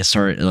ran, like it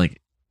started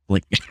like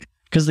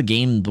because the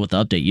game with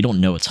the update, you don't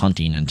know it's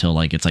hunting until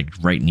like it's like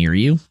right near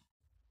you.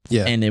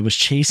 Yeah. And it was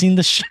chasing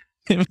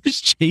it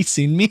was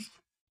chasing me.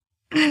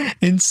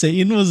 And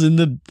Satan was in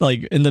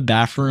the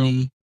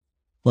bathroom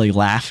like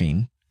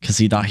laughing because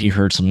he thought he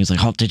heard something. He's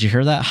like, "Oh, did you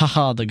hear that?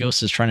 Haha, the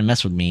ghost is trying to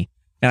mess with me."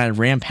 And I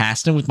ran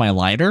past him with my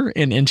lighter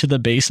and into the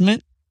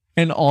basement,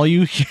 and all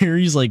you hear,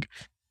 he's like,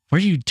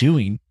 "What are you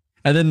doing?"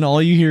 And then all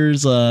you hear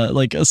is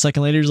like a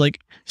second later, he's like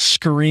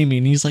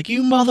screaming. He's like,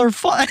 "You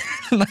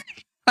motherfucker!"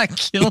 I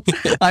killed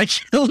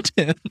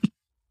him.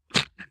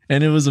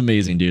 And it was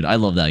amazing, dude. I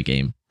love that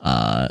game.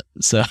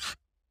 So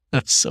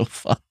that's so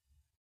fun.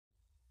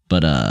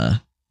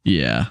 But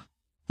yeah.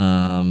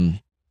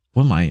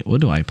 What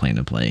do I plan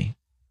to play?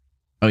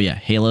 Oh yeah,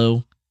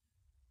 Halo.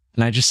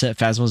 And I just set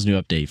Phasmo's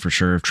new update for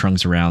sure. If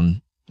Trunk's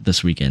around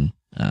this weekend,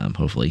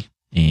 hopefully.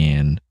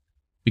 And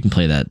we can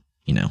play that,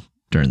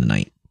 during the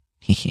night.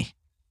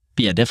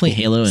 But yeah, definitely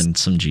Halo and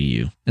some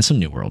GU and some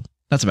New World.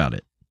 That's about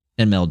it.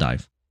 And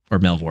Meldive. Or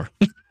Melvor.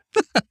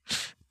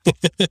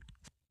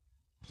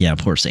 Yeah,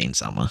 poor Saiyan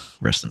Sama.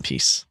 Rest in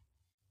peace.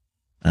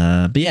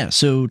 But yeah,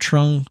 so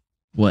Trung,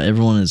 what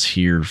everyone is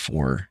here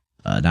for,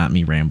 not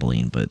me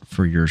rambling, but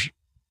for your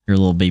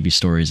little baby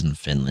stories in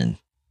Finland.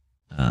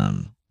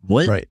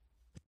 What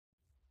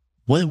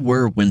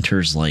were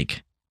winters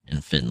like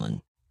in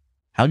Finland?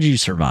 How did you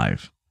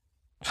survive?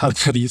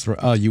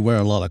 You wear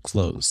a lot of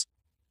clothes.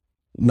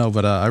 No,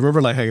 but I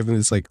remember like having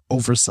this like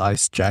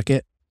oversized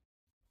jacket.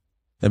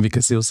 And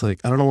because it was like,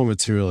 I don't know what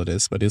material it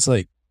is, but it's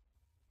like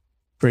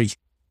very,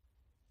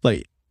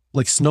 like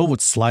snow would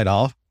slide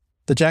off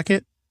the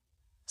jacket.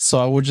 So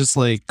I would just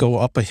like go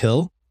up a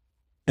hill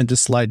and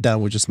just slide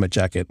down with just my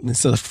jacket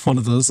instead of one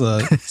of those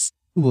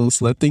little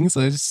sled things.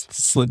 I just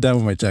slid down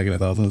with my jacket. I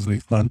thought that was really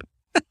fun.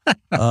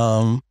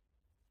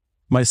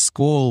 My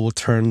school will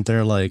turn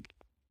their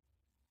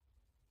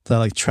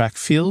track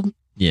field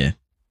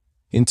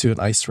into an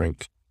ice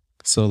rink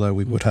so that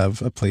we would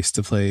have a place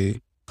to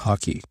play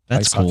hockey.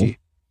 That's ice cool. Hockey.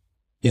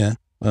 Yeah.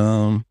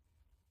 Um,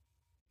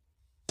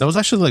 that was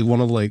actually like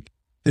one of like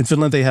in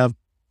Finland they have,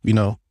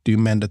 do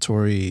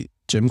mandatory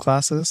gym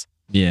classes.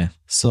 Yeah.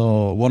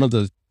 So one of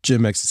the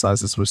gym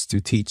exercises was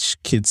to teach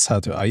kids how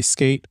to ice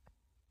skate,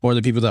 or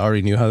the people that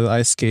already knew how to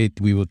ice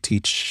skate, we would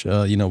teach.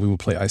 We would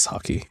play ice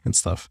hockey and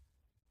stuff.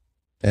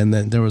 And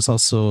then there was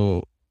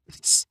also,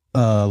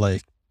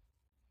 like,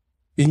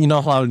 you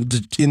know how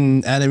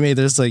in anime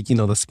there's like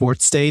the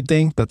sports day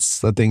thing.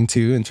 That's a thing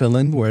too in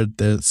Finland, where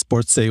the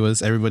sports day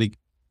was everybody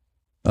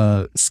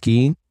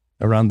skiing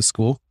around the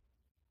school.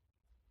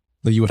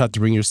 Like you would have to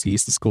bring your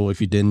skis to school.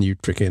 If you didn't,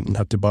 you'd freaking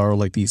have to borrow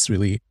like these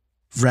really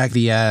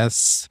raggedy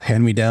ass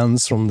hand me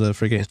downs from the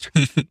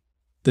freaking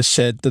the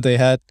shed that they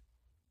had.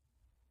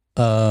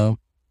 I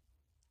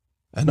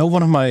know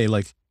one of my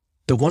like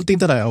the one thing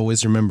that I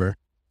always remember,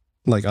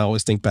 like I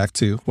always think back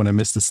to when I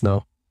miss the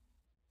snow,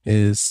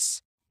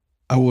 is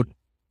I would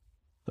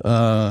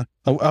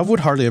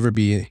hardly ever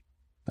be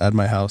at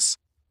my house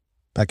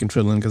back in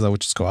Finland because I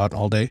would just go out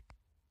all day.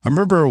 I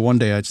remember one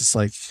day I just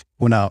like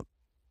went out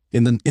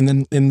in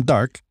the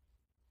dark.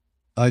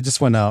 I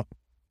just went out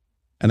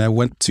and I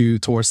went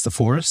towards the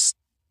forest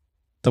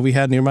that we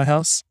had near my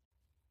house,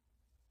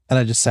 and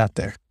I just sat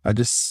there. I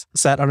just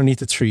sat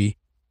underneath a tree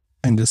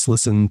and just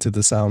listened to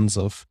the sounds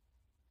of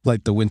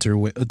like the winter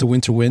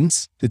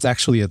winds. It's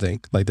actually a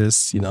thing. Like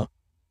there's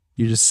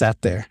you just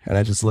sat there and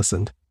I just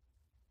listened,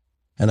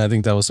 and I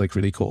think that was like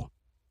really cool.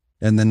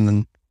 And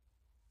then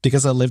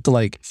because I lived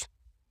like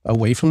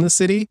away from the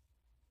city,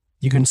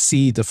 you can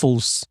see the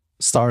full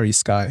starry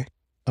sky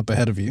up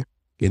ahead of you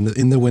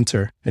in the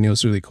winter, and it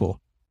was really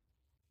cool.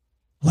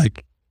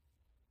 Like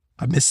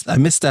I miss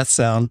that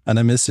sound, and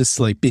I miss just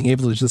like being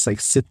able to just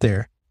like sit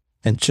there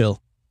and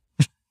chill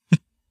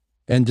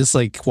and just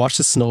like watch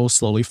the snow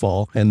slowly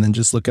fall and then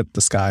just look at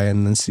the sky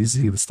and then see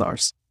the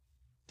stars.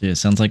 Dude, it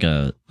sounds like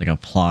a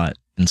plot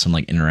in some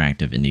like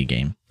interactive indie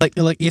game.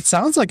 Like it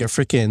sounds like a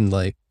freaking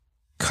like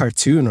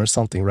cartoon or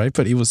something, right?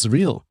 But it was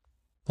real.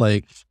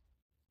 Like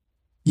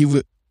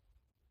you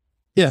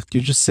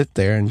just sit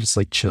there and just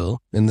like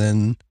chill, and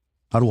then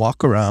I'd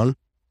walk around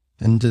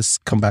and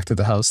just come back to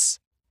the house,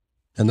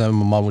 and then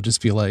my mom would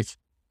just be like,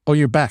 "Oh,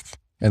 you're back,"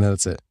 and then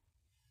that's it.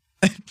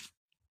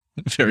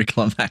 Very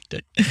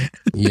climactic.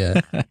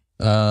 Yeah.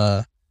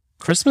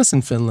 Christmas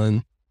in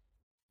Finland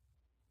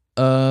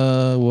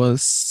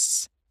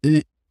was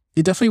it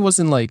definitely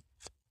wasn't like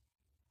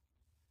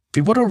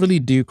people don't really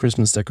do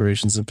Christmas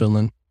decorations in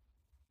Finland.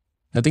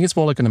 I think it's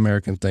more like an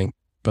American thing,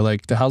 but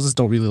like the houses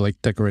don't really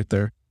like decorate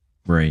their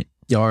Right.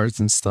 yards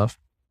and stuff,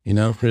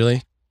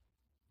 really.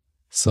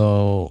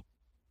 So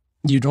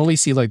you'd only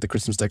see like the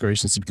Christmas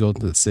decorations if you go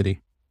into the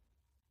city.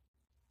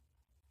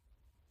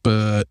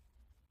 But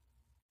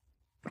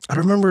I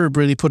don't remember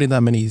really putting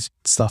that many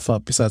stuff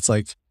up besides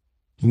like,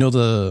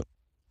 the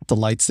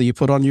lights that you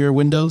put on your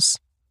windows.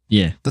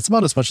 Yeah. That's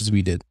about as much as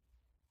we did.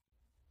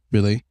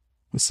 Really.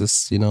 It's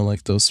just,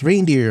 like those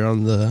reindeer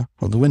on the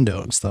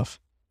window and stuff.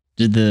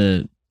 Did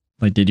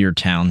your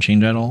town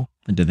change at all?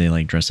 Did they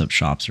like dress up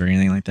shops or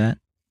anything like that?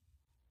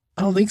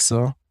 I don't think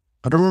so.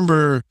 I don't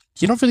remember.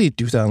 You don't really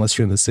do that unless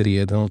you're in the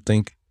city, I don't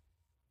think.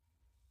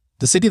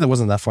 The city that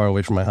wasn't that far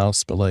away from my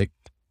house, but like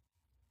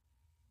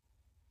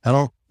I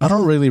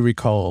don't really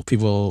recall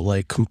people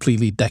like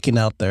completely decking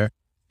out their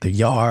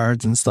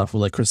yards and stuff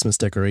with like Christmas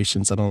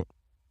decorations. I don't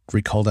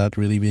recall that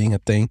really being a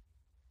thing.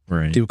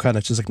 Right. People kind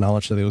of just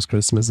acknowledged that it was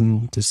Christmas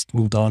and just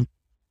moved on.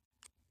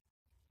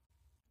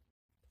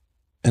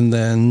 And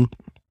then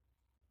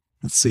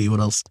let's see what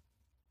else.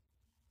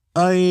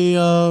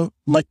 I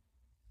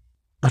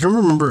don't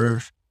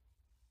remember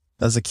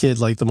as a kid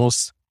like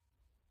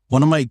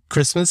one of my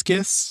Christmas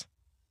gifts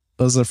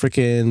was a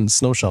freaking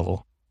snow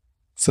shovel,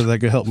 so that I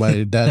could help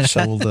my dad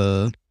shovel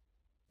the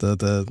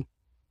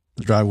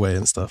driveway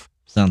and stuff.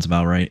 Sounds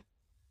about right.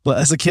 But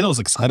as a kid, I was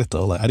excited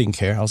though. Like I didn't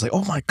care. I was like,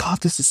 "Oh my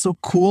god, this is so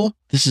cool!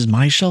 This is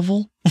my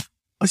shovel.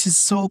 This is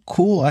so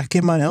cool! I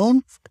get my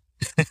own,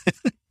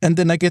 and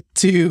then I get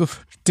to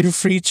do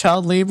free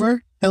child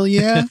labor. Hell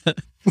yeah!"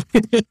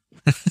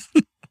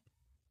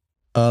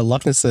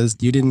 Loch Ness says,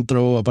 "You didn't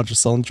throw a bunch of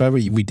salt in the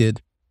driveway." We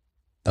did.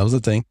 That was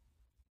the thing.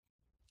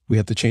 We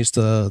had to change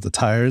the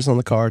tires on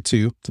the car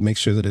too to make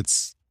sure that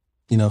it's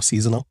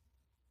seasonal.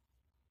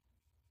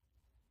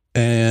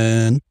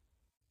 And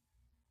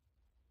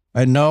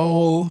I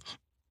know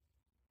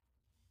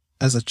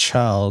as a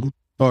child,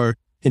 or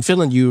in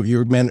Finland,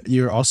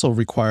 you're also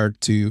required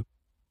to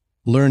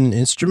learn an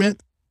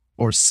instrument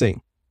or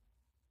sing.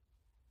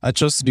 I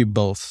chose to do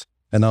both,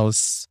 and I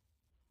was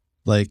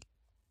like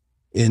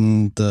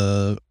in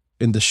the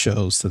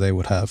shows that they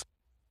would have.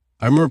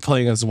 I remember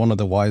playing as one of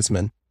the wise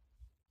men,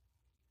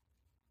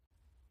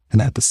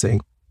 and I had to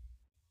sing.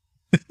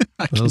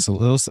 I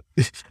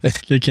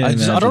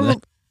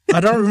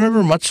don't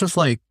remember much of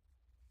like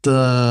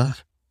the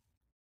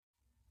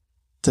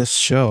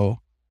show.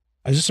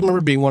 I just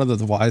remember being one of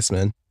the wise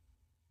men,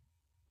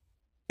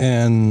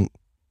 and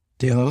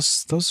yeah,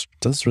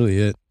 that's really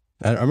it.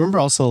 I remember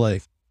also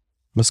like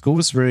my school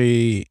was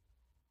very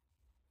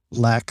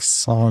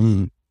lax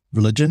on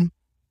religion.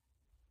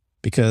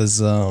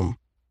 because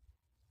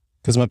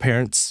my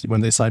parents,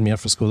 when they signed me up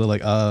for school, they're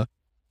like,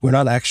 we're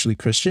not actually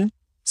Christian.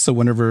 So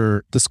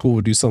whenever the school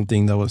would do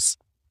something that was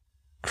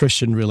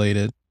Christian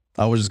related,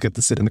 I would just get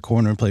to sit in the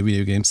corner and play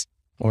video games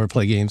or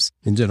play games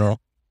in general.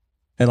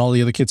 And all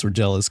the other kids were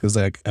jealous because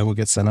I would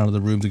get sent out of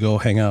the room to go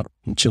hang out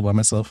and chill by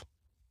myself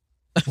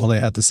while I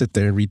had to sit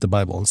there and read the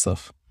Bible and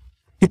stuff.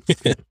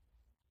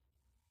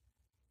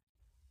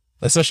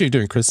 Especially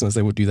during Christmas,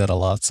 they would do that a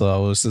lot. So I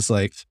was just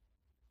like,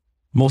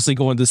 mostly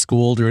going to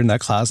school during that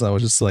class. I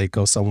would just like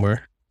go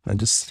somewhere and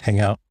just hang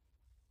out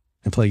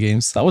and play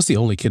games. I was the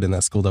only kid in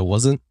that school that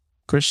wasn't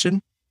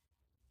Christian.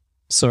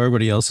 So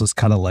everybody else was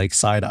kind of like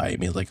side-eyeing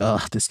me, like,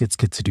 oh, this kids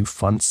get to do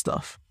fun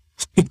stuff.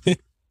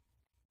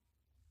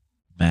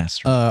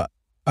 Master.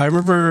 I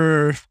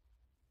remember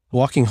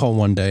walking home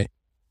one day.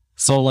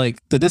 So like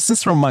the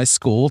distance from my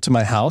school to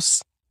my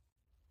house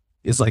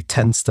is like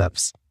 10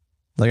 steps.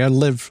 Like I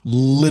live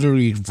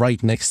literally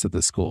right next to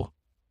the school.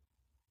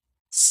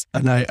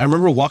 And I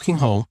remember walking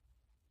home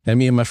and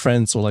me and my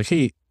friends were like,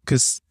 hey,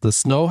 because the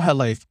snow had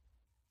like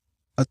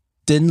a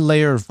thin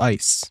layer of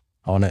ice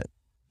on it.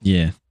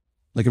 Yeah.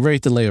 Like a very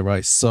thin layer of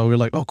ice. So we're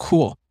like, oh,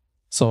 cool.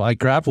 So I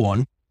grab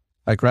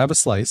a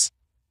slice,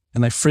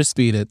 and I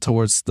frisbeed it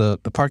towards the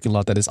parking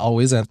lot that is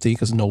always empty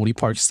because nobody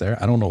parks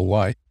there. I don't know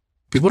why.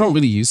 People don't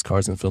really use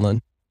cars in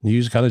Finland. You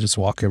usually kind of just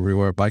walk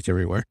everywhere, bike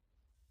everywhere.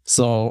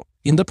 So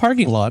in the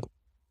parking lot,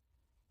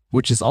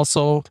 which is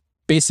also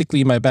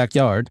basically my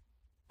backyard,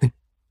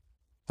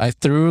 I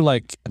threw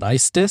like an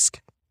ice disc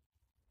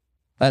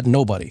at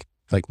nobody.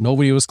 Like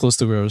nobody was close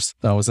to where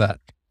I was at.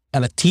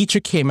 And a teacher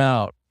came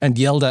out and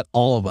yelled at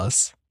all of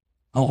us.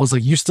 I was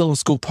like, you're still on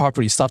school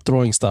property. Stop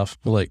throwing stuff.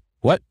 We're like,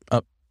 what?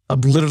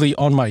 I'm literally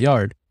on my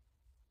yard.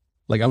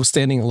 Like I was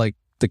standing like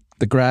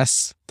the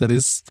grass that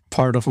is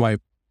part of my,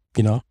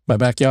 my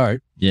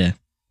backyard. Yeah.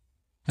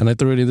 And I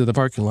threw it into the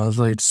parking lot. I was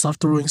like, stop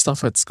throwing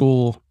stuff at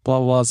school. Blah,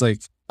 blah, blah. I was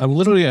like, I'm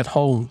literally at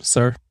home,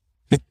 sir.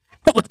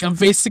 Like I'm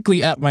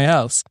basically at my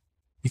house.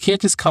 You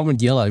can't just come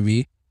and yell at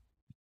me.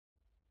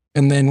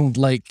 And then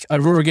like, I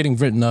remember getting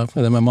written up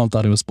and then my mom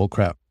thought it was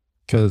bullcrap.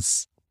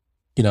 Because,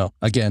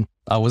 again,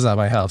 I was at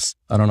my house.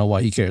 I don't know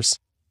why he cares.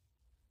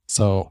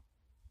 So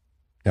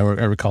I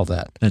recall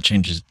that. That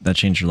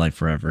changed your life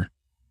forever.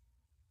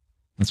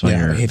 That's why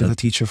I hated the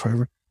teacher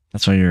forever.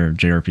 That's why you're a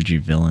JRPG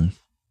villain.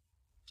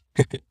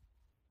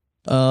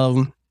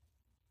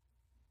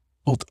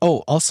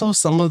 Also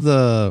some of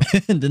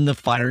the and then the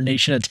Fire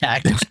Nation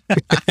attacked.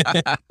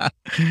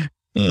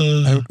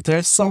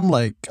 There's some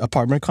like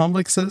apartment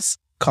complexes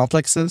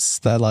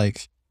that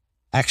like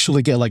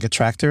actually get like a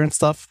tractor and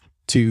stuff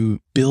to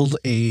build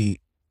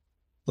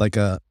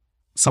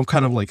some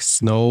kind of like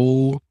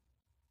snow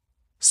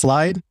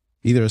slide,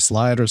 either a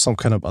slide or some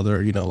kind of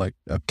other, like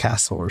a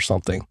castle or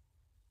something.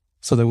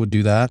 So they would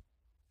do that.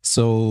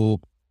 So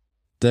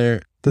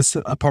this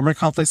apartment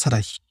complex had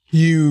a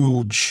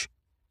huge,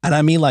 and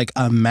I mean like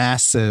a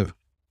massive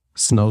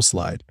snow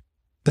slide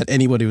that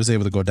anybody was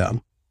able to go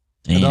down.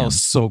 Damn. And that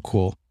was so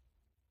cool.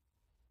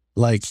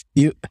 Like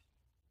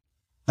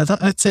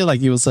I'd say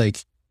like it was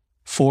like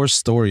 4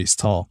 stories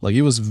tall. Like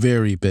it was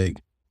very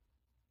big.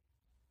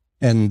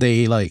 And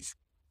they like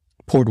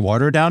poured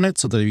water down it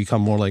so that it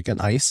become more like an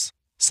ice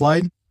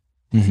slide.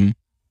 Mm-hmm.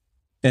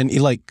 And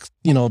it like,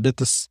 did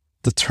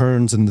the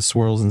turns and the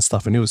swirls and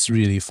stuff. And it was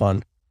really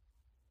fun.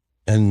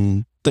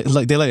 And they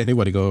let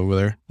anybody go over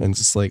there and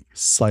just like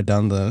slide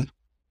down the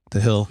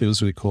hill. It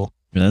was really cool.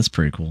 Yeah, that's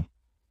pretty cool.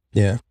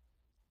 Yeah.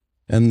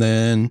 And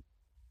then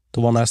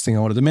the one last thing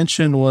I wanted to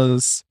mention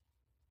was,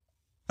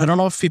 I don't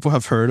know if people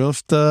have heard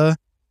of the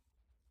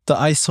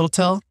Ice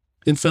Hotel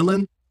in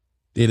Finland.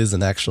 It is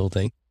an actual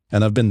thing.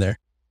 And I've been there.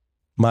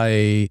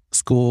 My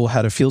school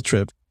had a field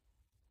trip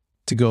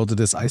to go to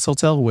this ice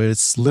hotel where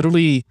it's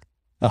literally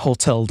a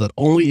hotel that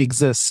only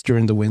exists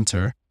during the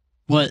winter.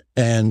 What?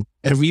 And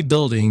every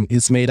building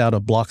is made out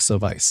of blocks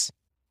of ice.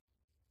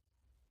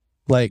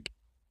 Like,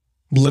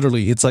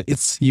 literally,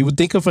 you would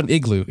think of an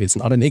igloo. It's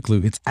not an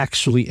igloo. It's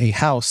actually a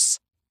house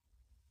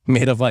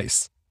made of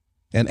ice.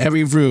 And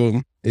every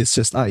room is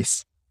just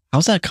ice.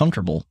 How's that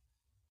comfortable?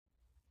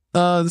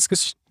 This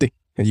because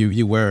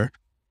you wear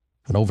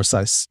an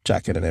oversized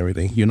jacket and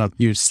everything.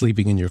 You're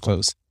sleeping in your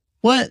clothes.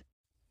 What?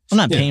 I'm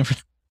not paying for.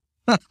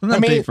 I'm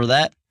not paying for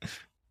that.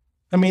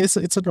 I mean, it's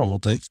a normal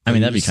thing. I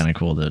mean, that'd be kind of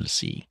cool though to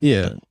see.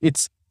 Yeah,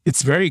 but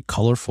it's very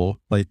colorful.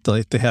 Like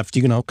they have,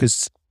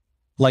 because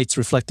lights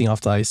reflecting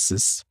off the ice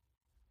is,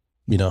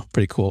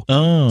 pretty cool.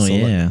 Oh so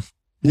yeah. Like,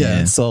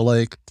 yeah. So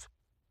like,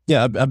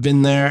 yeah, I've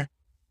been there.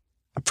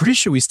 I'm pretty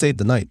sure we stayed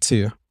the night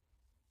too,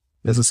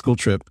 as a school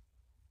trip,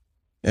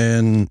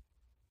 and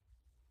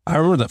I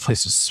remember that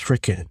place was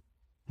freaking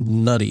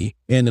nutty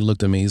and it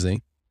looked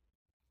amazing.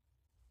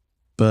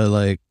 But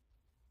like,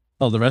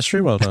 the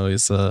restroom, no,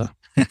 it's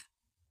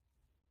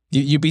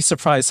you'd be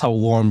surprised how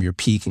warm your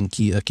pee can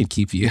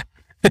keep you.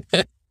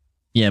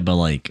 Yeah, but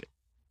like,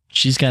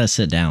 she's got to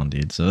sit down,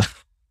 dude. So,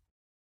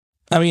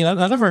 I mean,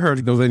 I never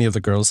heard of any of the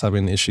girls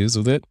having issues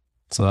with it,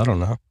 so I don't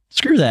know.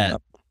 Screw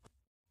that.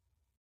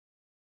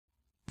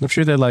 I'm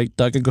sure they like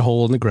dug a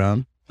hole in the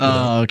ground.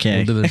 Oh,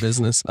 okay. Do their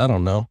business. I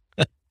don't know.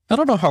 I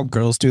don't know how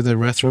girls do their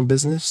restroom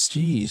business.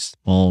 Jeez.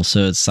 Well,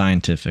 so it's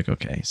scientific.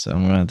 Okay, so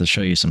I'm gonna have to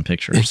show you some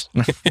pictures.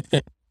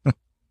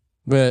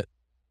 But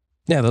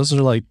yeah, those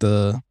are like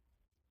the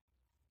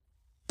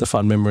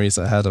fun memories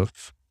I had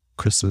of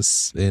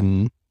Christmas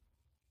in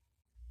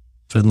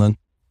Finland.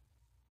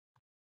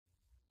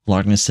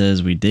 Loch Ness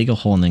says we dig a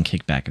hole and then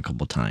kick back a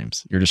couple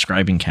times. You're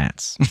describing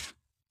cats.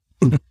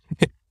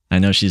 I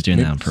know she's doing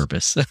that on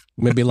purpose.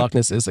 Maybe Loch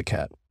Ness is a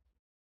cat.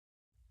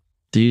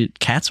 Dude,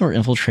 cats are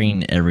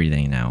infiltrating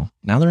everything now.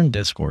 Now they're in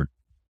Discord.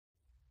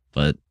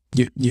 But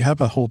you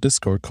have a whole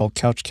Discord called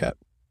Couch Cat.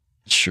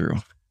 it's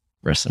true.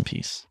 Rest in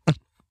peace.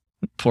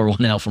 Pour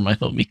one out for my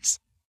homies.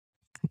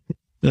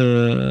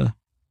 Yeah,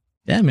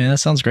 man, that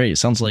sounds great. It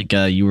sounds like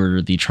you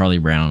were the Charlie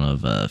Brown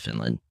of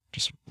Finland,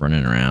 just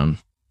running around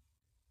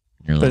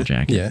in your little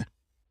jacket. Yeah.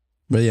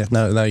 But yeah,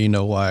 now you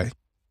know why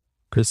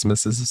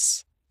Christmas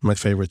is my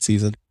favorite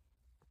season.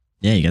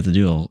 Yeah, you got to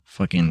do all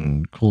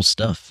fucking cool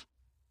stuff.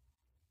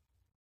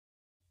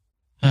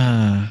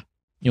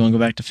 You want to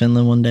go back to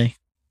Finland one day?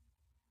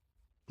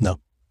 No.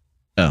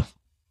 Oh.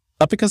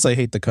 Not because I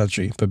hate the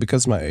country, but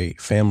because my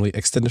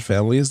extended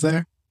family is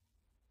there,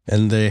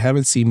 and they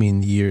haven't seen me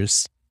in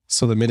years.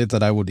 So the minute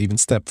that I would even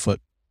step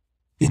foot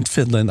in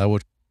Finland, I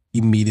would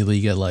immediately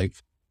get like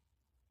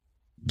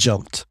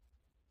jumped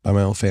by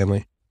my own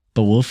family.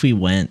 But what if we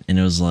went and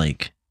it was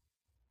like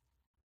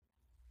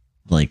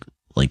low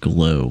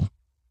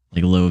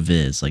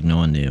viz, like no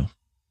one knew.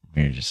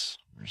 We're just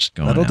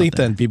going. I don't think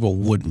there. then people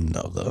wouldn't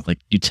know though. Like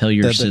you tell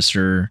your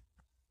sister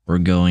we're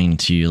going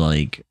to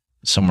like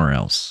somewhere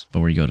else,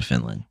 but where you go to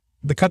Finland.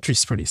 The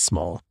country's pretty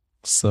small,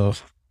 so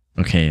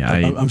okay.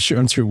 I'm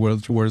sure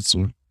words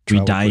will. We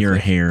dye your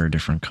hair a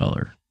different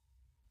color.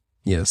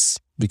 Yes,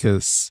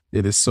 because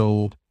it is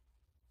so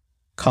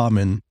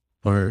common,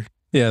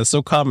 it's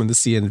so common to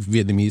see a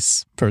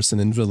Vietnamese person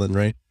in Finland,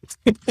 right?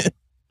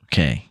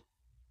 Okay.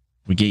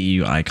 We get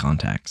you eye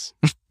contacts.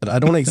 But I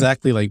don't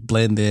exactly like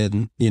blend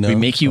in, you know. We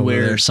make you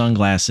wear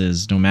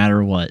sunglasses no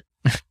matter what.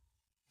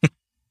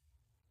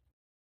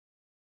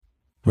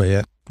 But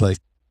yeah, like.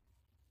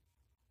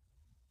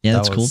 Yeah,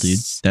 that's cool, dude.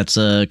 That's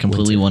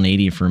completely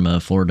 180 from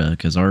Florida,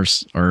 because our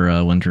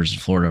winters in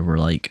Florida were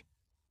like,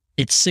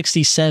 it's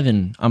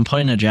 67. I'm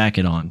putting a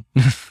jacket on.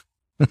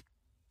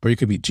 Or you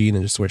could be Gene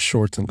and just wear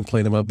shorts and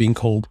complain about being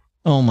cold.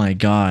 Oh my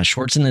gosh.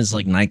 Shorts in his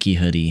like Nike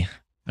hoodie.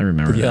 I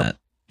remember that.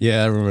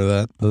 Yeah, I remember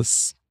that.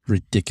 That's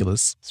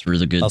ridiculous. It's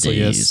really good also, days.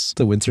 Yes,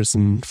 the winters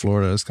in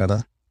Florida is kind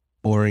of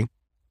boring.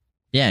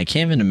 Yeah, I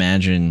can't even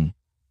imagine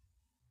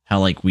how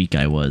like weak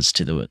I was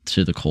to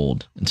the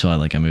cold until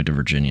I moved to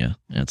Virginia.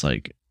 And it's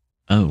like,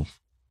 oh,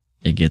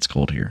 it gets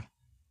cold here.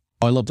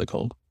 Oh, I love the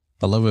cold.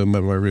 I love it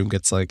when my room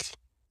gets like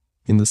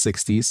in the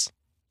 60s.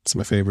 It's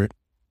my favorite.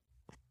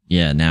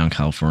 Yeah, now in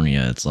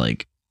California, it's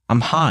like,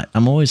 I'm hot.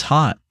 I'm always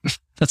hot.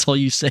 That's all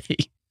you say.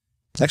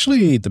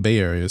 Actually, the Bay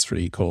Area is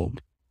pretty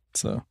cold.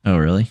 So. Oh,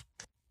 really?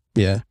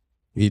 Yeah.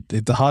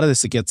 The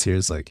hottest it gets here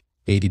is like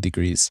 80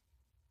 degrees.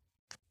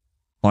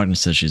 Martin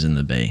says she's in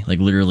the Bay, like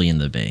literally in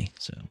the Bay.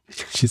 So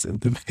she's in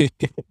the Bay.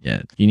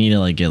 Yeah, you need to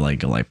like get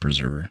like a life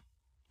preserver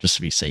just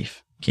to be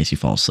safe in case you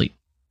fall asleep.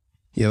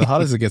 Yeah, the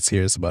hottest it gets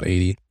here is about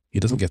 80.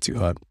 It doesn't get too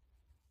hot.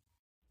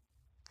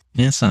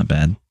 Yeah, it's not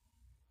bad.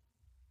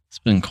 It's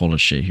been cold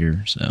as shit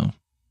here, so.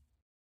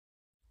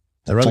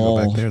 I'd rather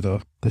go back there,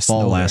 though. The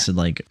fall lasted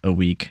like a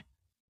week.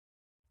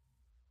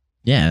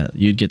 Yeah,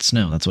 you'd get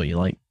snow. That's what you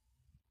like.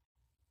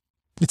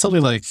 It's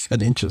only like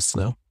an inch of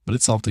snow, but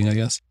it's something, I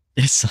guess.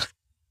 It's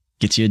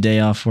gets you a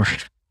day off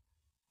work.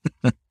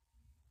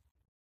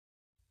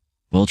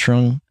 Well,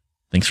 Trung,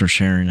 thanks for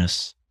sharing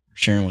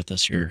with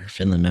us your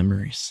Finland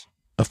memories.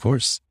 Of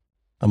course.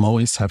 I'm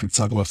always happy to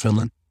talk about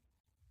Finland.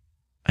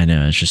 I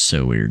know, it's just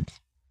so weird.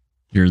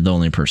 You're the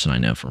only person I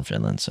know from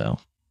Finland, so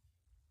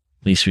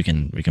at least we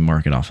can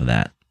mark it off of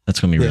that. That's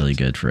going to be really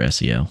good for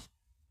SEO.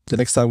 The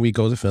next time we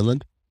go to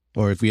Finland,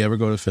 or if we ever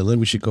go to Finland,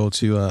 we should go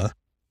to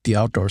the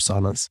outdoor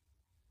saunas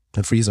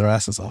and freeze our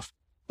asses off.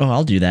 Oh,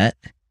 I'll do that.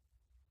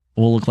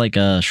 We'll look like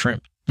a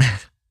shrimp.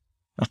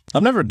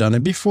 I've never done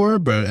it before,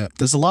 but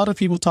there's a lot of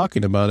people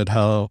talking about it,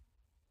 how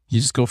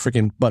you just go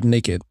freaking butt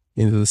naked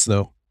into the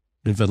snow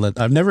in Finland.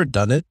 I've never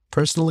done it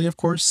personally, of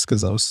course,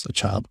 because I was a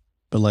child.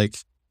 But like,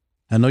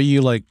 I know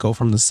you like go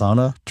from the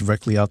sauna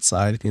directly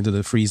outside into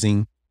the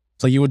freezing.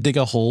 So you would dig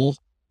a hole,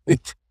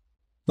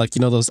 like,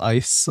 you know, those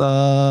ice,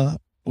 what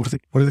do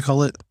they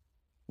call it?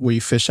 Where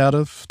you fish out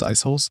of, the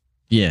ice holes?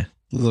 Yeah.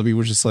 So we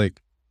would just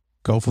like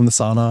go from the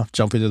sauna,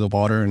 jump into the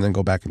water, and then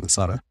go back in the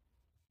sauna.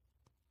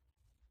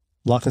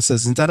 Loch Ness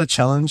says, isn't that a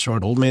challenge or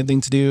an old man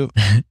thing to do?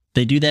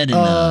 They do that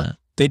in...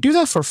 They do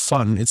that for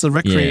fun. It's a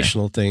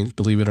recreational thing,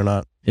 believe it or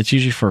not. It's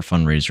usually for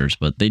fundraisers,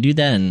 but they do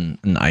that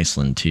in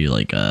Iceland too.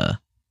 Like,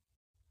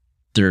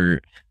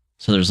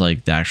 there's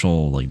like the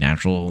actual like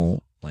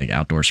natural like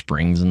outdoor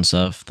springs and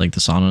stuff, like the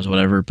saunas,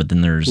 whatever. But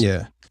then there's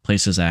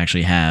places that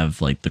actually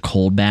have like the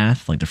cold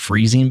bath, like the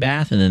freezing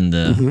bath, and then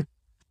the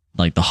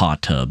like the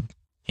hot tub.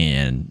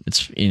 And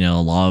it's, a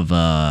lot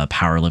of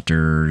power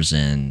lifters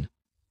and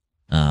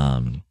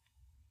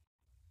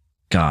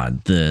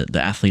God, the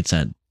athletes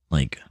that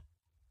like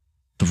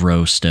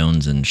throw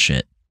stones and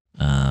shit.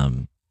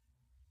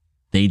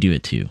 They do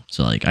it too.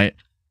 So like I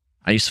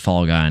used to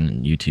follow a guy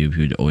on YouTube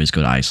who'd always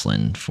go to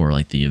Iceland for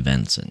like the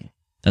events, and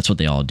that's what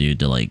they all do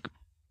to like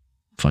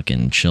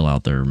fucking chill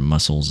out their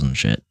muscles and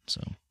shit.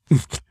 So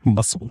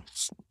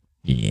muscles.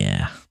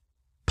 Yeah.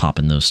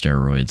 Popping those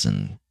steroids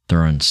and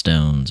throwing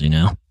stones,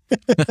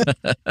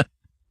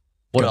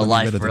 What a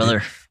life,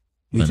 brother.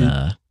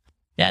 But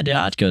yeah, dude,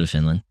 I'd go to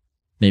Finland.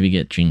 Maybe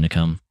get Gene to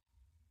come.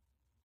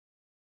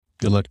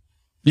 Good luck.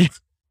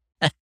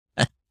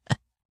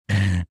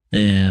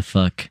 Yeah,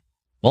 fuck.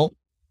 Well,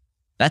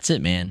 that's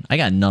it, man. I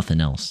got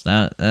nothing else.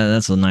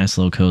 That's a nice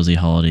little cozy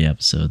holiday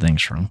episode.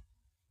 Thanks, Ron.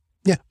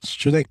 Yeah,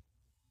 sure thing.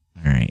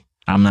 All right.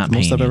 I'm not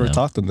paying most I've you, ever though.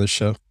 talked on this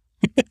show.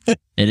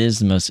 It is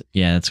the most.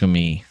 Yeah, it's gonna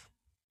be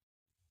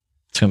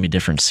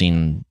different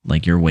seeing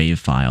like your wave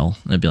file.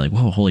 I'd be like,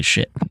 whoa, holy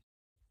shit.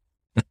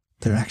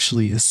 There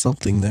actually is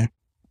something there.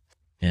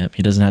 Yep,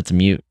 he doesn't have to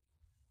mute.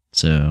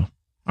 So,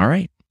 all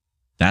right,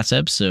 that's the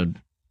episode.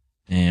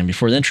 And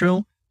before the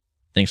intro,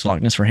 thanks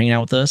Loch Ness for hanging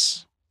out with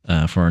us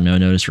for our no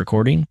notice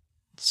recording.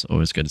 It's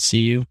always good to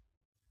see you.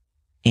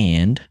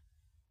 And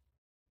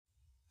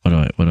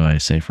what do I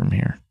say from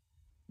here?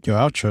 Your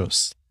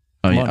outros.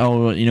 Oh yeah.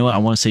 Oh, you know what I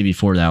want to say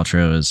before the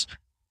outro is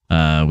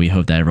we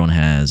hope that everyone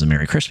has a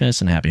Merry Christmas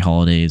and Happy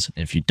Holidays.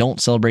 And if you don't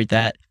celebrate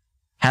that,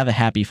 have a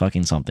happy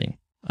fucking something.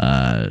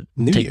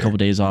 Take a couple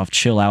days off,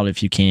 chill out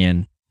if you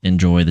can,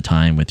 enjoy the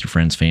time with your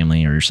friends,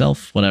 family, or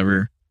yourself,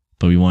 whatever.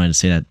 But we wanted to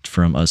say that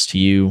from us to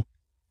you.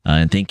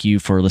 And thank you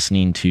for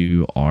listening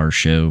to our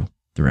show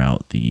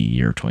throughout the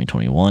year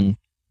 2021.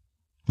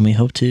 And we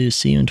hope to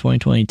see you in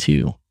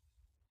 2022.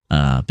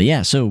 But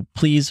yeah, so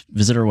please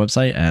visit our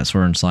website at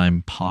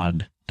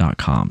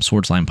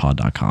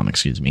swordslimepod.com,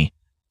 excuse me,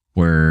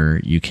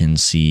 where you can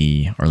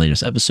see our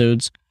latest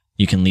episodes.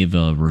 You can leave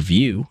a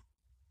review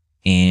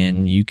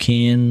and you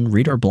can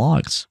read our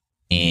blogs.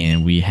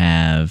 And we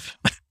have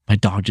my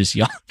dog just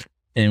yawned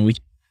and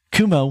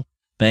Kumo.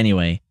 But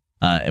anyway,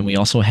 and we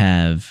also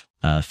have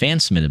fan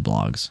submitted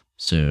blogs.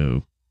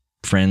 So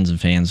friends and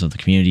fans of the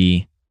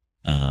community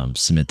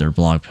submit their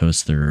blog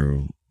posts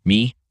through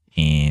me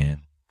and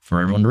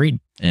for everyone to read.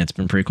 And it's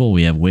been pretty cool.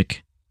 We have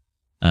Wick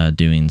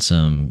doing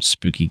some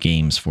spooky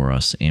games for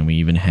us. And we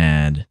even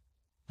had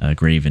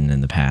Graven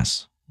in the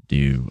past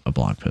do a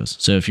blog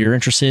post. So if you're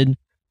interested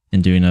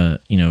in doing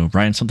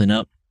writing something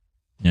up,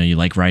 you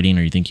like writing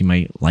or you think you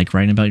might like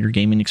writing about your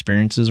gaming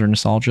experiences or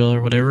nostalgia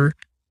or whatever,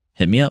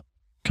 hit me up.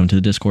 Come to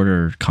the Discord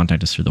or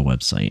contact us through the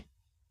website.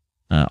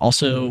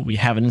 Also, we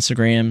have an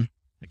Instagram.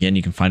 Again,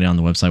 you can find it on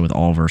the website with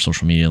all of our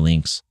social media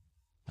links.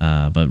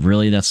 But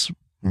really, that's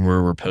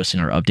where we're posting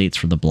our updates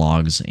for the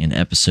blogs and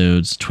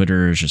episodes.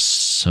 Twitter is just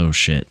so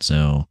shit.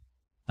 So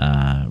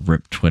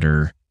rip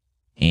Twitter.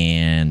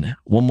 And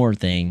one more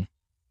thing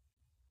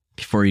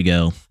before you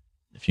go,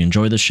 if you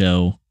enjoy the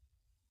show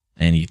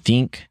and you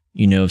think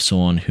you know of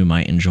someone who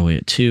might enjoy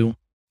it too,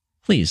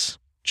 please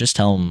just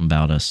tell them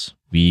about us.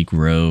 We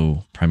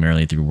grow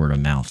primarily through word of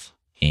mouth,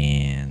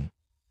 and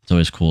it's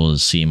always cool to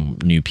see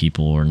new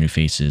people or new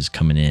faces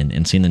coming in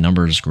and seeing the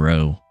numbers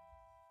grow.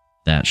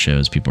 That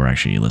shows people are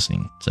actually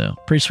listening. So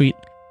pretty sweet.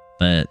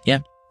 But yeah,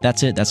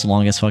 that's it. That's the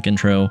longest fucking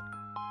intro.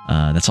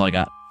 That's all I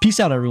got. Peace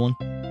out, everyone.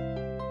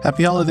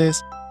 Happy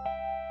holidays.